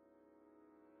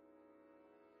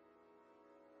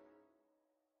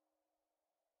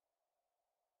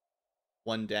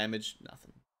 One damage,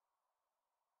 nothing.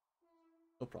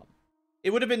 No problem. It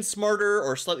would have been smarter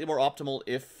or slightly more optimal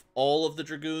if all of the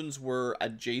Dragoons were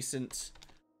adjacent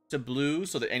to blue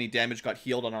so that any damage got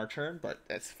healed on our turn, but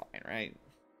that's fine, right?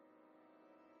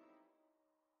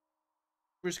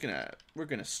 We're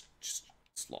gonna just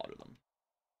slaughter them.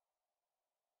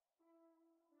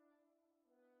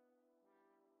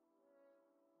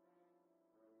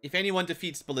 If anyone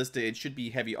defeats Ballista, it should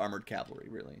be heavy armored cavalry,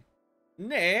 really.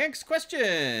 Next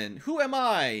question! Who am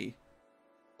I?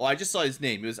 Oh, I just saw his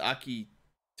name. It was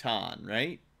Akitan,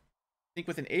 right? I think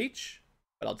with an H,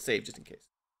 but I'll save just in case.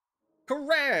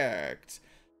 Correct!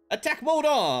 Attack mode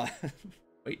on!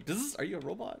 Wait, are you a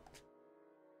robot?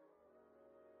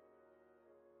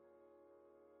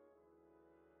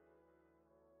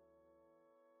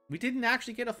 We didn't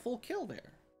actually get a full kill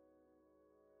there.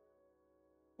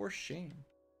 For shame.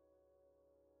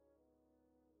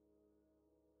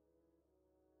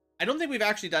 I don't think we've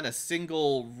actually done a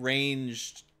single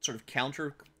ranged sort of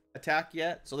counter attack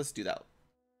yet, so let's do that.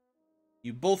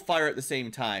 You both fire at the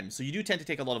same time, so you do tend to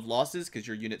take a lot of losses because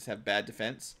your units have bad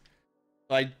defense.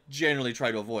 So I generally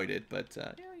try to avoid it, but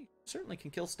yeah, you certainly can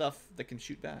kill stuff that can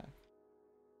shoot back.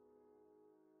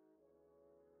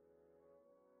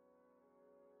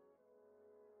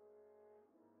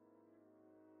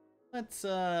 Let's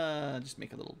just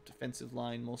make a little defensive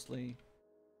line mostly.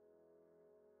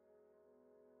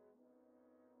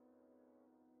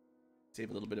 Save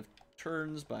a little bit of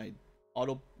turns by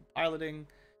auto-piloting.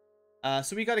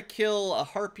 So we got to kill a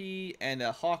Harpy and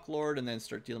a Hawk Lord and then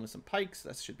start dealing with some pikes.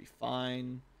 That should be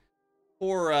fine.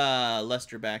 Poor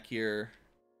Lester back here.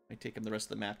 Might take him the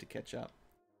rest of the map to catch up.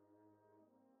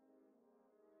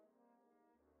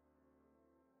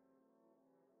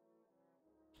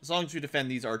 As long as we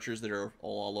defend these archers that are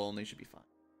all alone, they should be fine.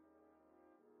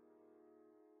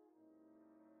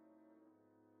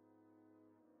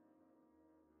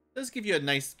 It does give you a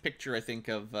nice picture, I think,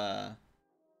 of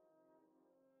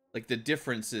like the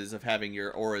differences of having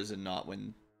your auras and not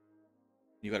when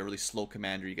you got a really slow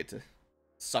commander, you get to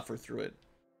suffer through it.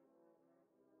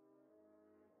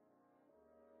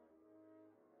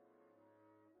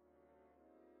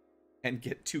 And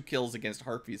get 2 kills against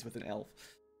Harpies with an elf.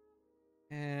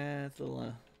 It's a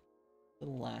little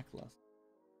lackluster.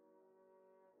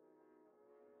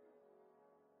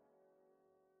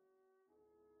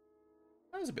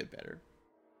 That was a bit better.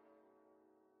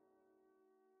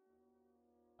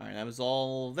 Alright, that was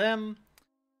all of them.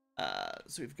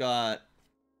 So we've got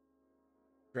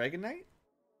Dragon Knight.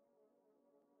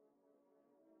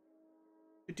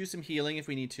 Could do some healing if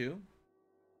we need to.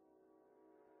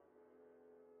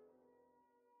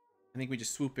 I think we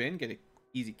just swoop in, get an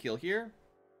easy kill here.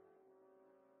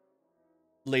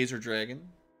 Laser Dragon.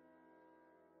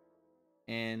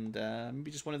 And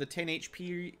maybe just one of the 10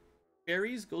 HP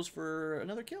fairies goes for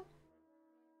another kill.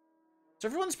 So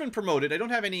everyone's been promoted. I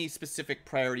don't have any specific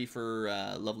priority for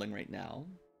leveling right now.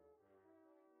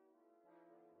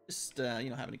 Just,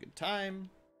 you know, having a good time.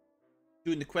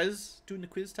 Doing the quiz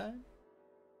time.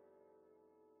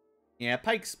 Yeah,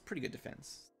 Pike's pretty good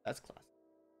defense. That's classic.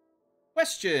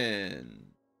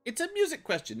 Question. It's a music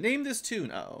question. Name this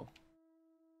tune. Uh-oh.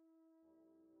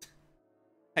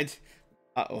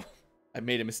 Uh-oh. I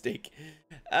made a mistake.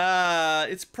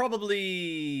 It's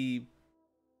probably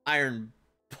Iron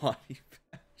Body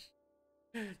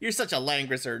Bash. You're such a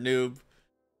Langrisser noob.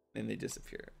 And they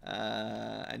disappear.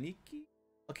 Aniki?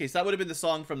 Okay, so that would have been the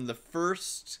song from the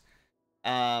first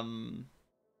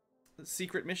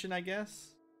secret mission, I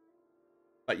guess.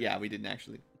 But yeah, we didn't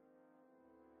actually.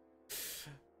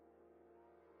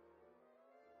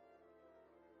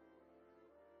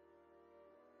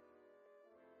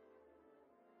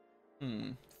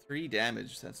 3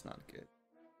 damage. That's not good.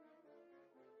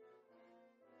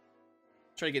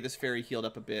 Try to get this fairy healed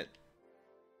up a bit.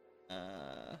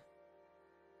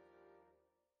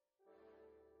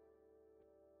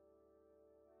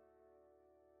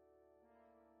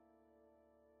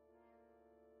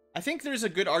 I think there's a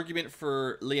good argument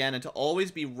for Leanna to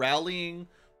always be rallying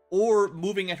or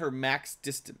moving at her max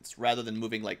distance rather than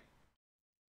moving like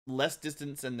less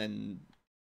distance and then,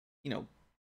 you know,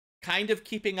 kind of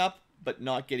keeping up but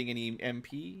not getting any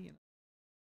MP.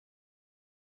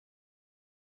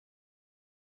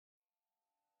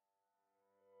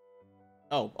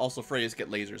 Oh, also Freya's get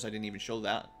lasers. I didn't even show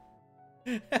that.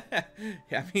 Yeah,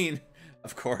 I mean,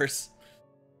 of course.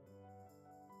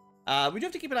 We do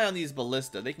have to keep an eye on these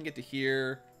ballista. They can get to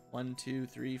here. 1, 2,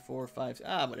 3, 4, 5.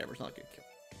 Whatever. It's not a good kill.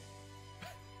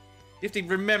 You have to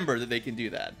remember that they can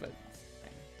do that, but.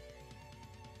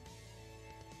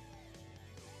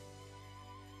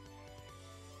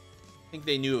 I think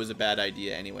they knew it was a bad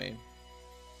idea anyway.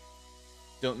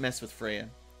 Don't mess with Freya.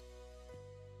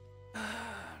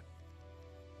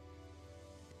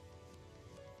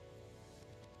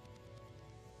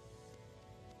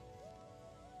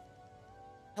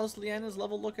 How's Leanna's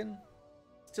level looking?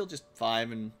 Still just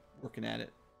 5 and working at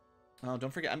it. Oh,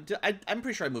 don't forget. I'm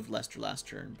pretty sure I moved Lester last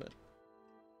turn, but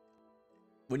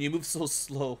when you move so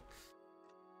slow.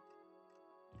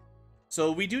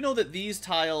 So we do know that these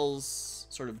tiles,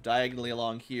 sort of diagonally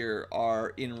along here,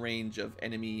 are in range of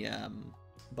enemy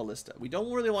Ballista. We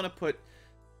don't really want to put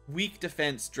weak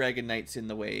defense Dragon Knights in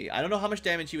the way. I don't know how much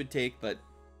damage he would take, but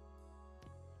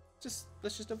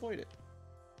let's just avoid it.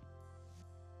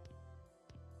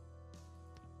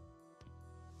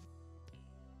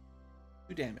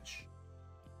 Damage.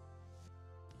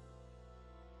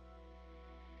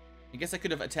 I guess I could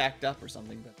have attacked up or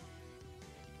something, but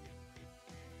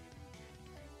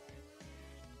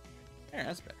there,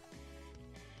 that's better.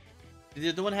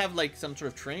 Did the one have like some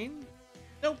sort of train?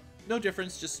 Nope, no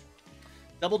difference, just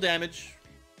double damage.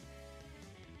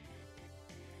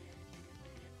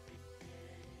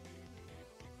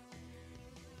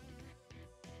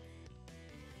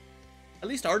 At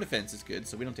least our defense is good,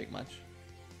 so we don't take much.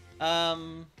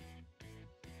 1,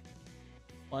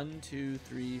 2,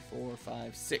 3, 4,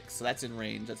 5, 6. So that's in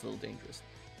range. That's a little dangerous.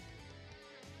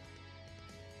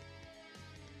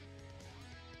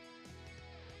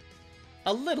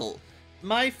 A little.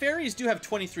 My fairies do have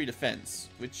 23 defense,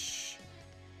 which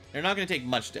they're not going to take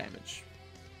much damage.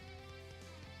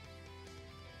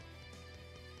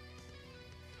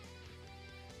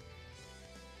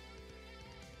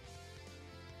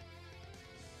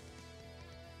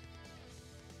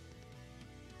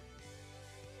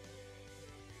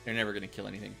 They're never going to kill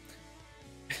anything.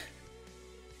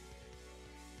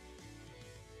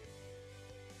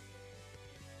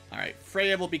 Alright,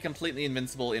 Freya will be completely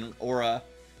invincible in Aura.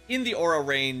 In the Aura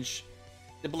range,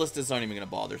 the Ballistas aren't even going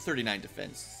to bother. 39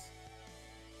 defense.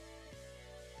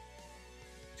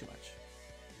 Too much.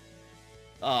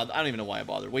 I don't even know why I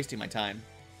bothered. Wasting my time.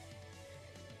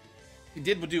 He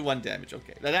did do 1 damage.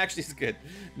 Okay, that actually is good.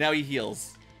 Now he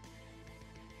heals.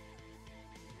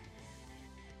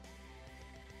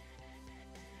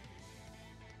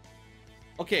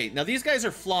 Okay, now these guys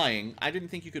are flying. I didn't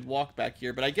think you could walk back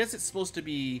here, but I guess it's supposed to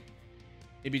be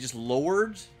maybe just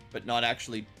lowered, but not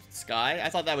actually sky. I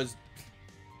thought that was...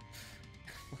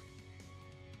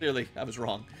 Clearly, I was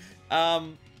wrong.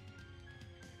 I'd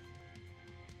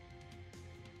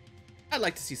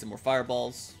like to see some more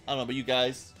fireballs. I don't know about you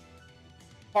guys.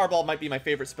 Fireball might be my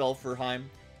favorite spell for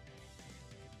Heim.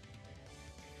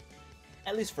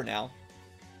 At least for now.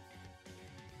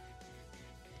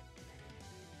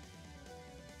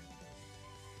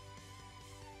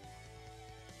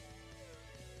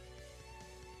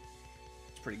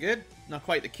 Pretty good. Not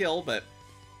quite the kill, but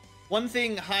one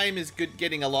thing Heim is good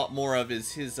getting a lot more of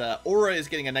is his Aura is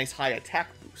getting a nice high attack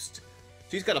boost. So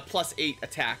he's got a +8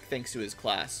 attack thanks to his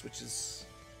class, which is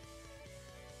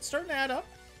starting to add up.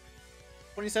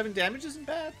 27 damage isn't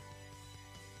bad.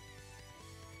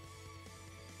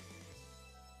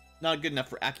 Not good enough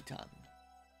for Akitan.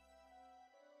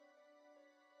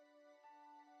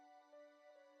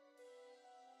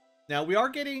 Now we are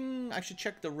getting... I should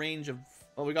check the range of...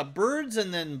 Oh, we got birds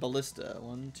and then ballista.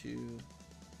 1, 2...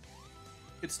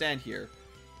 Could stand here.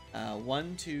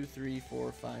 1, 2, 3,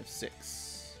 4, 5,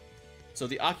 6. So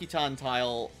the Akitan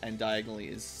tile and diagonally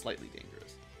is slightly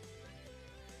dangerous.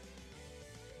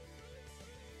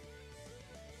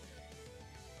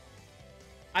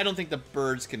 I don't think the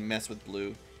birds can mess with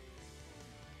blue.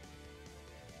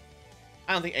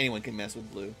 I don't think anyone can mess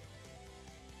with blue.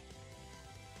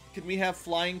 Can we have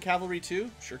flying cavalry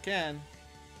too? Sure can.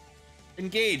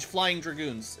 Engage flying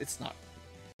dragoons. It's not.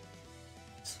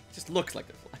 It just looks like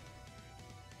they're flying.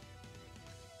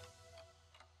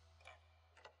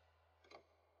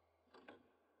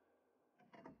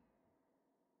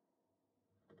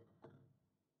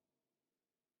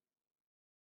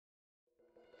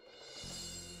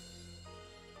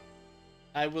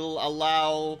 I will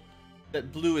allow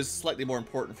that blue is slightly more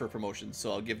important for promotion,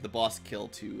 so I'll give the boss kill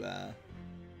to...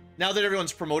 Now that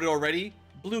everyone's promoted already,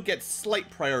 blue gets slight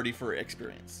priority for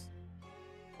experience.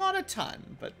 Not a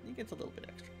ton, but he gets a little bit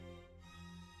extra.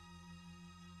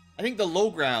 I think the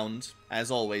low ground, as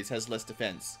always, has less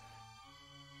defense.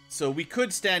 So we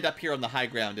could stand up here on the high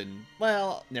ground and...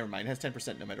 Well, never mind. It has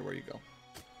 10% no matter where you go.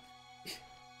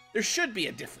 There should be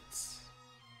a difference.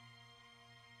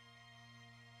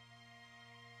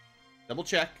 Double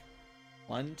check.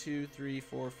 1, 2, 3,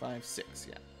 4, 5, 6.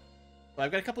 Yeah. So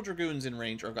I've got a couple dragoons in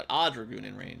range, or I've got a dragoon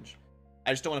in range.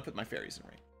 I just don't want to put my fairies in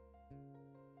range.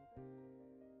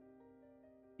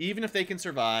 Even if they can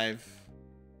survive,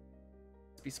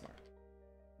 let's be smart.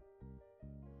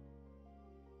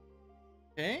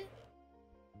 Okay.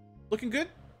 Looking good.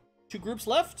 2 groups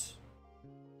left.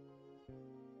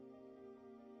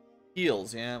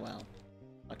 Heals, yeah, well.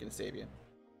 Not gonna save you.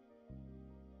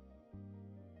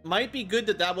 Might be good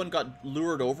that that one got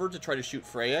lured over to try to shoot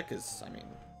Freya, because, I mean...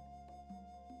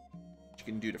 What you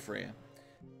can do to Freya.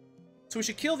 So we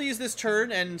should kill these this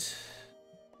turn, and...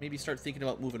 maybe start thinking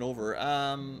about moving over.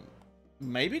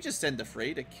 Maybe just send the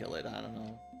Fray to kill it. I don't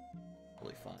know.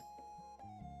 Really fine.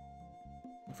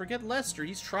 Don't forget Lester.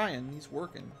 He's trying. He's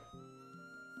working.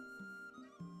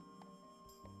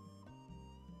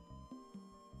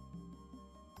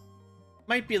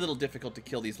 Might be a little difficult to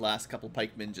kill these last couple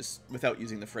pikemen just without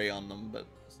using the Fray on them, but...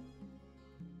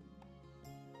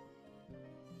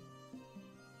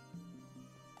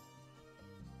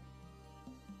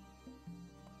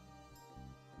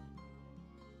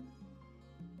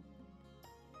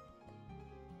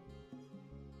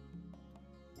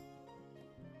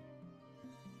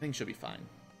 I think she'll be fine.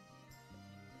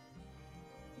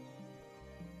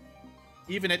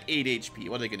 Even at 8 HP,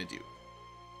 what are they going to do?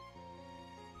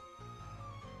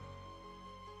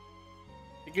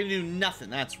 They're going to do nothing,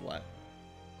 that's what.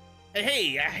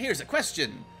 Hey, here's a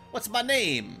question. What's my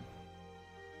name?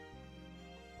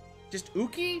 Just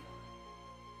Uki?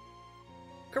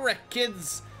 Correct,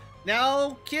 kids.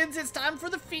 Now, kids, it's time for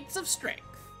the feats of strength.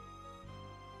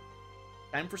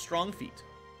 Time for strong feet.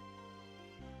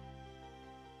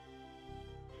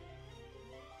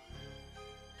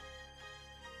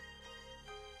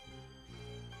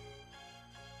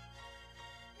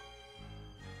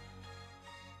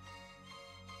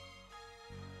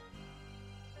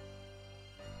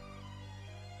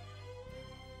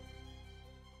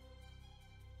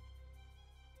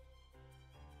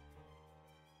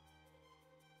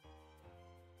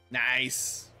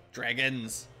 Nice.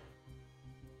 Dragons.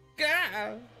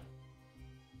 Gah!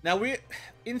 Now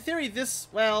in theory this,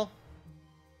 well,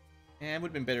 it would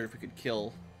have been better if we could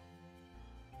kill.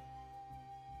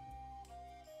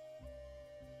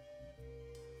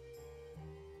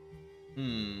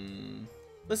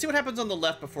 Let's see what happens on the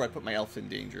left before I put my elf in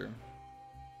danger.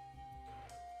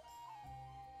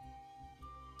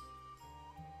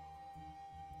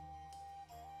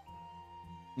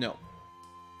 No.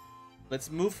 Let's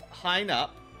move Hein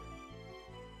up.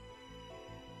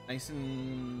 Nice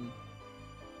and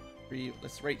free.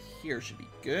 Let's right here should be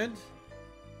good.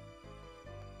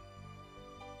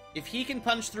 If he can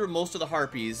punch through most of the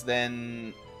harpies,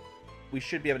 then we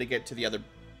should be able to get to the other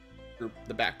group,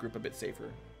 the back group, a bit safer,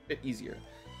 a bit easier.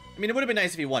 I mean, it would have been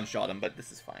nice if he one-shot him, but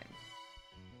this is fine.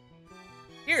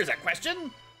 Here's a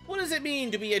question. What does it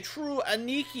mean to be a true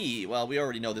Aniki? Well, we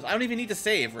already know this. I don't even need to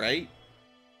save, right?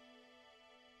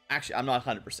 Actually, I'm not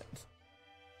 100%. It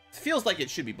feels like it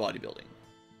should be bodybuilding.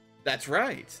 That's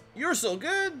right. You're so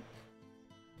good.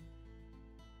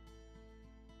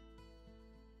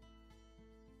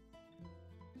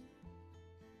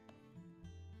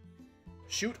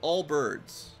 Shoot all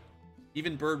birds.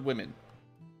 Even bird women.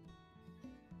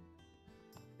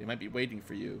 They might be waiting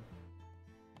for you.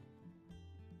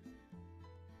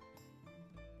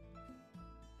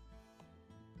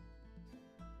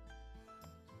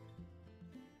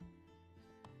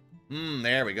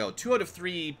 There we go. 2 out of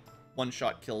 3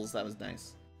 one-shot kills. That was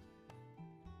nice.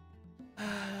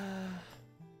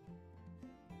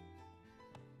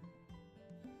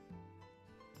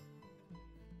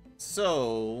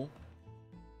 So...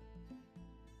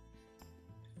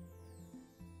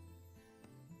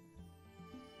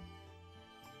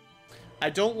 I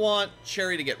don't want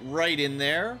Cherry to get right in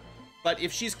there, but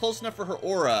if she's close enough for her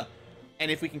aura,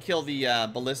 and if we can kill the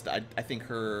ballista, I think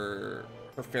her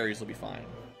fairies will be fine.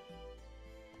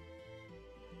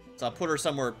 So I'll put her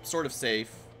somewhere sort of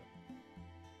safe.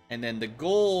 And then the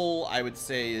goal, I would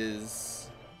say,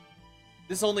 is...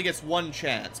 This only gets 1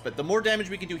 chance, but the more damage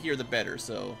we can do here, the better,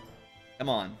 so... Come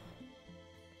on.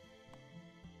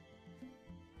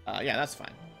 Yeah, that's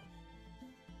fine.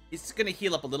 He's gonna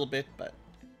heal up a little bit, but...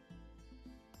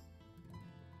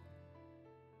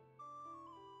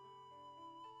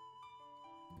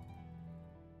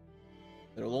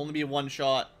 There will only be 1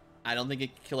 shot. I don't think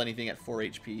it can kill anything at 4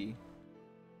 HP.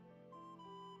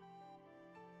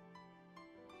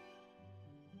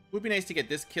 Would be nice to get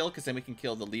this kill, because then we can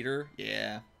kill the leader.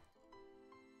 Yeah.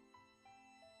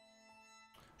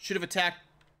 Should have attacked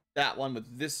that one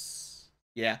with this.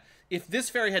 Yeah. If this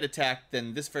fairy had attacked,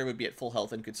 then this fairy would be at full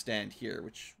health and could stand here,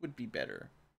 which would be better.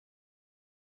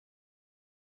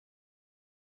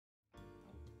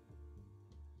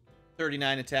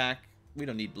 .39 attack. We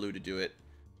don't need blue to do it.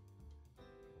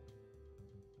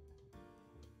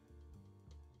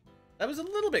 That was a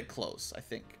little bit close, I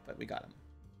think, but we got him.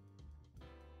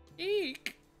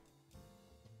 Eek.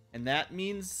 And that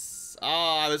means... Oh,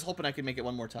 I was hoping I could make it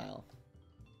 1 more tile.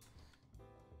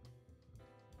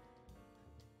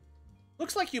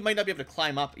 Looks like you might not be able to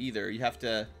climb up either. You have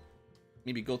to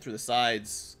maybe go through the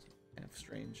sides. Kind of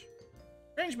strange.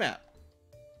 Strange map.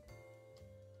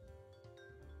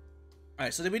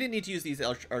 Alright, so then we didn't need to use these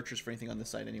archers for anything on this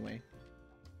side anyway.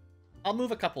 I'll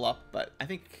move a couple up, but I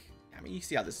think I mean, you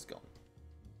see how this is going.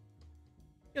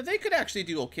 You know, they could actually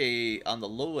do okay on the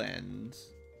low end.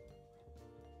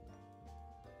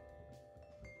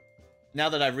 Now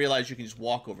that I've realized you can just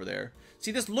walk over there.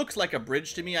 See, this looks like a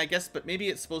bridge to me, I guess, but maybe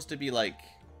it's supposed to be, like,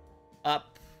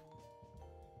 up.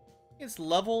 It's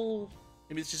level.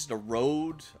 Maybe it's just a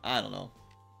road. I don't know.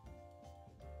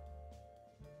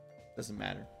 Doesn't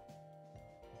matter.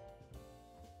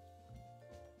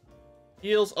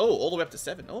 Heals. Oh, all the way up to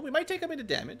 7. Oh, we might take him into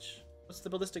damage. What's the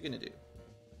ballista gonna do?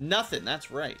 Nothing.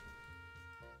 That's right.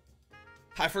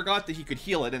 I forgot that he could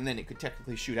heal it, and then it could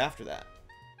technically shoot after that.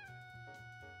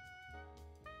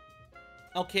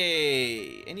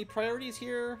 Okay, any priorities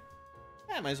here?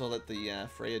 Yeah, I might as well let the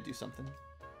Freya do something.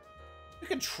 We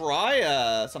could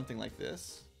try something like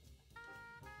this.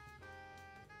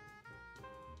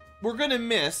 We're gonna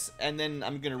miss, and then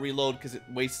I'm gonna reload because it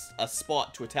wastes a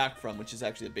spot to attack from, which is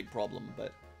actually a big problem,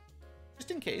 but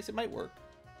just in case, it might work.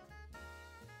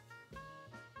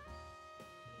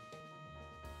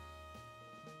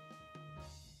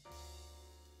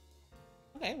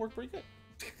 Okay, worked pretty good.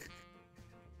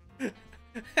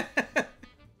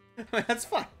 That's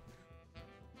fine.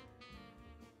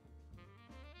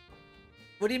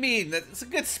 What do you mean? That's a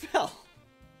good spell.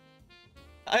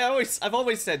 I've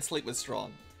always said Sleep was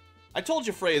strong. I told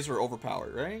you Freyas were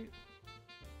overpowered, right?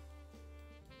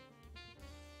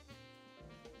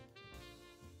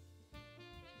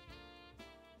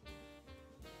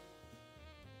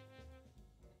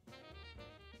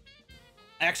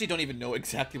 I actually don't even know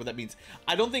exactly what that means.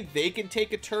 I don't think they can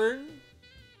take a turn,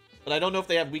 but I don't know if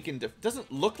they have weakened. Doesn't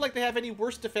look like they have any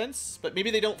worse defense, but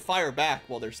maybe they don't fire back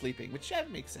while they're sleeping, which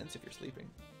makes sense if you're sleeping.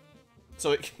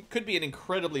 So it could be an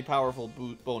incredibly powerful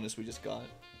bonus we just got.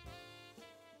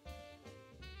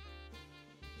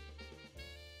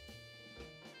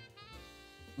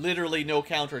 Literally no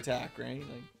counterattack, right?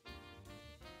 Like,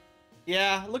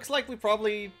 yeah, looks like we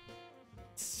probably...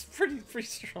 It's pretty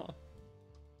strong.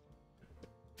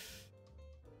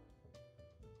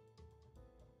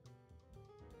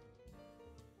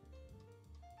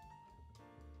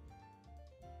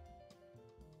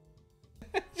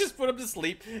 Just put him to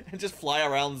sleep and just fly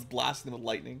around blasting them with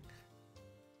lightning.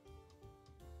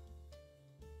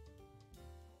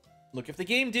 Look, if the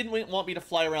game didn't want me to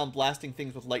fly around blasting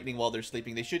things with lightning while they're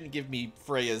sleeping, they shouldn't give me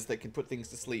Freyas that can put things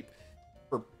to sleep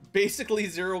for basically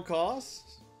 0 cost.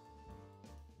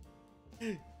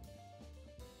 Because,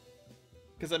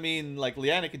 I mean, like,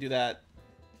 Liana could do that.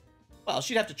 Well,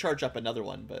 she'd have to charge up another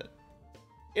one, but...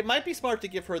 It might be smart to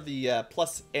give her the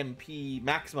plus MP,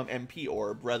 maximum MP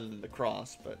orb rather than the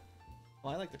cross, but...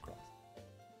 Well, I like the cross.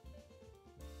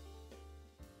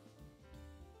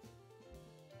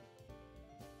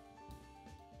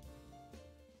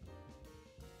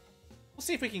 We'll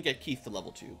see if we can get Keith to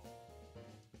level 2.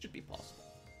 Should be possible.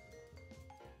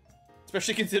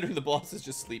 Especially considering the boss is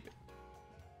just sleeping.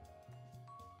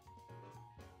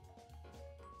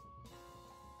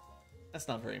 That's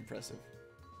not very impressive.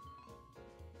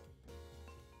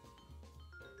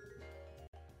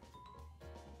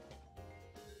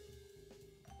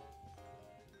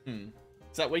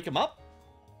 Does that wake him up?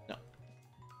 No.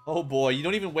 Oh boy, you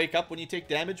don't even wake up when you take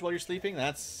damage while you're sleeping?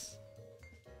 That's...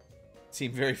 Doesn't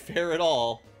seem very fair at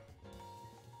all.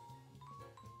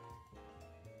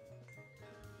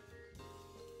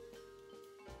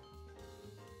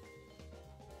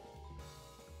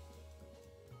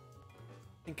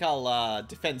 I think I'll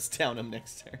defense down him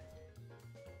next turn.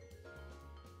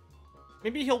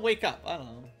 Maybe he'll wake up. I don't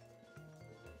know.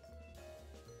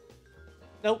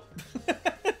 Nope.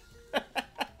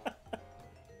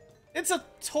 It's a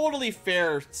totally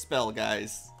fair spell,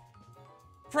 guys.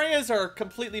 Freyas are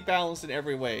completely balanced in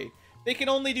every way. They can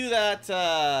only do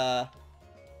that,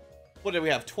 what do we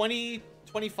have, 20,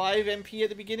 25 MP at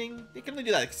the beginning? They can only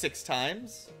do that like 6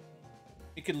 times.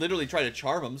 You could literally try to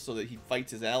charm him so that he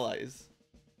fights his allies.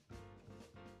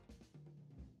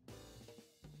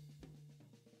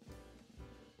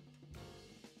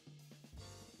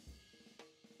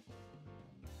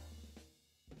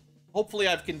 Hopefully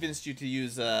I've convinced you to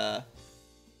use,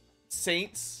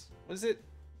 Saints. What is it?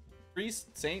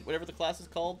 Priest? Saint? Whatever the class is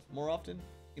called more often.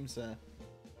 Seems,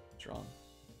 strong.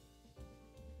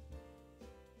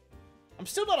 I'm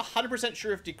still not 100%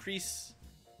 sure if decrease...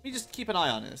 Let me just keep an eye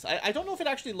on this. I don't know if it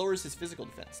actually lowers his physical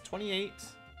defense. 28.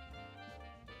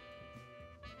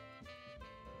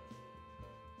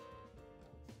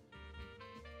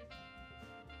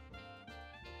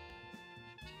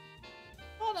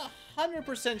 Not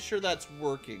 100% sure that's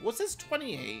working. What's this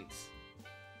 28?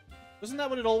 Wasn't that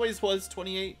what it always was,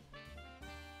 28?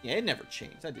 Yeah, it never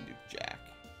changed. That didn't do jack.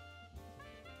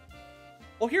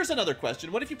 Oh, here's another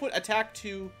question. What if you put attack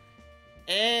 2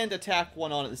 and attack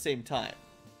one on at the same time.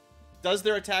 Does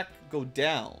their attack go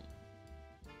down?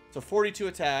 So 42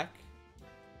 attack.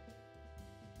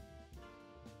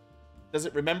 Does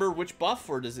it remember which buff,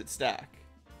 or does it stack?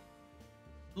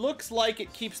 Looks like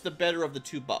it keeps the better of the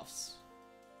two buffs.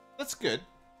 That's good.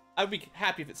 I'd be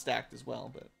happy if it stacked as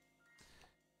well, but...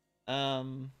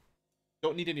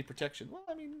 don't need any protection. Well,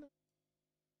 I mean...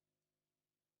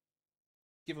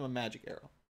 Give him a magic arrow.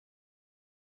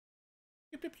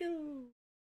 Pew, pew, pew.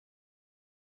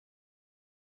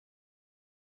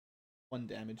 1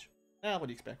 damage. Ah, what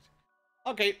do you expect?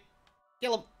 Okay.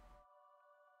 Kill him.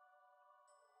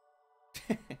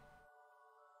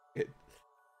 Good.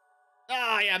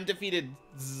 I am defeated.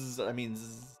 Zzz, I mean,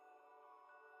 zzz.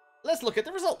 Let's look at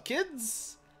the result,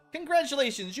 kids.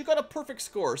 Congratulations, you got a perfect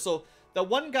score. So the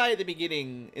one guy at the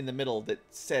beginning in the middle that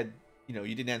said, you know,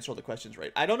 you didn't answer all the questions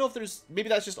right. I don't know if there's, maybe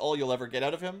that's just all you'll ever get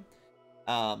out of him.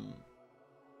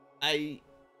 I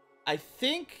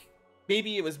think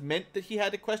maybe it was meant that he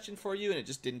had a question for you and it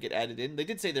just didn't get added in. They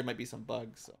did say there might be some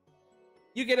bugs. So.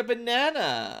 You get a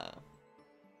banana.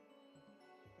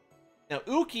 Now,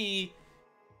 Uki,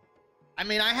 I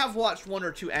mean, I have watched 1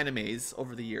 or 2 animes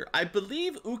over the year. I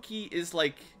believe Uki is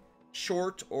like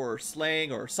short or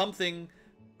slang or something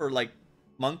for like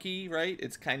monkey, right?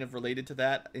 It's kind of related to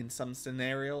that in some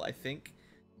scenario, I think.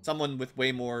 Someone with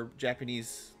way more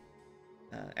Japanese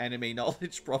anime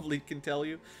knowledge probably can tell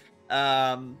you.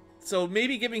 So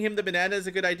maybe giving him the banana is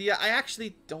a good idea. I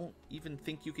actually don't even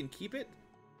think you can keep it.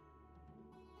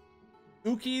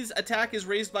 Uki's attack is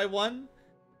raised by 1.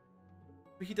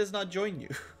 But he does not join you.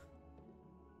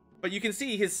 But you can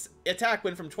see his attack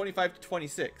went from 25 to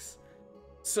 26.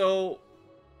 So,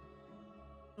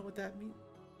 I don't know what that means.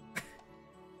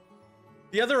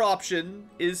 The other option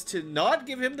is to not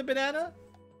give him the banana.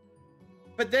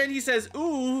 But then he says,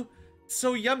 ooh,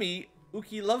 so yummy,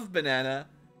 Uki love banana.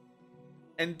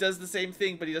 And does the same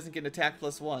thing, but he doesn't get an attack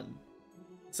 +1.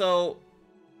 So,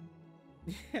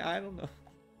 yeah, I don't know.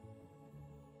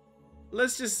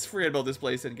 Let's just forget about this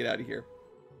place and get out of here.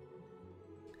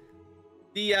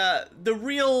 The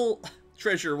real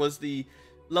treasure was the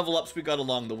level ups we got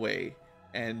along the way,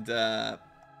 and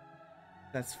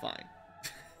that's fine.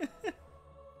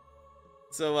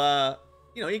 So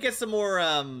you know, you get some more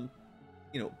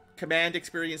you know, command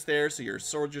experience there, so your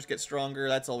soldiers get stronger.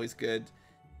 That's always good,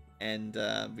 and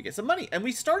we get some money. And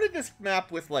we started this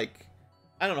map with like,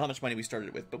 I don't know how much money we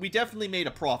started with, but we definitely made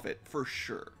a profit for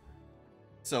sure.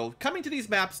 So coming to these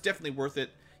maps definitely worth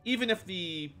it, even if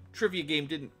the trivia game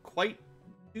didn't quite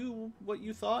do what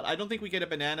you thought. I don't think we get a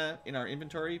banana in our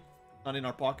inventory, not in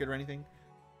our pocket or anything.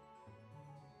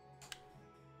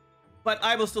 But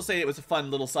I will still say it was a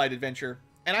fun little side adventure,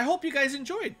 and I hope you guys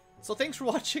enjoyed. So thanks for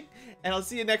watching, and I'll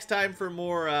see you next time for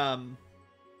more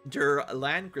Der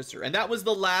Langrisser. And that was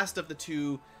the last of the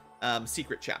 2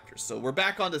 secret chapters. So we're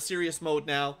back on the serious mode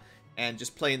now, and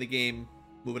just playing the game,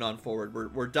 moving on forward.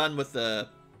 We're done with the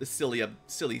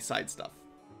silly side stuff.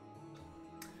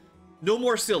 No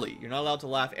more silly. You're not allowed to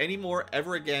laugh anymore,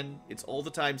 ever again. It's all the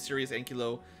time serious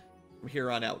Ankylo from here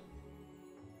on out.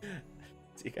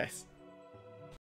 See you guys.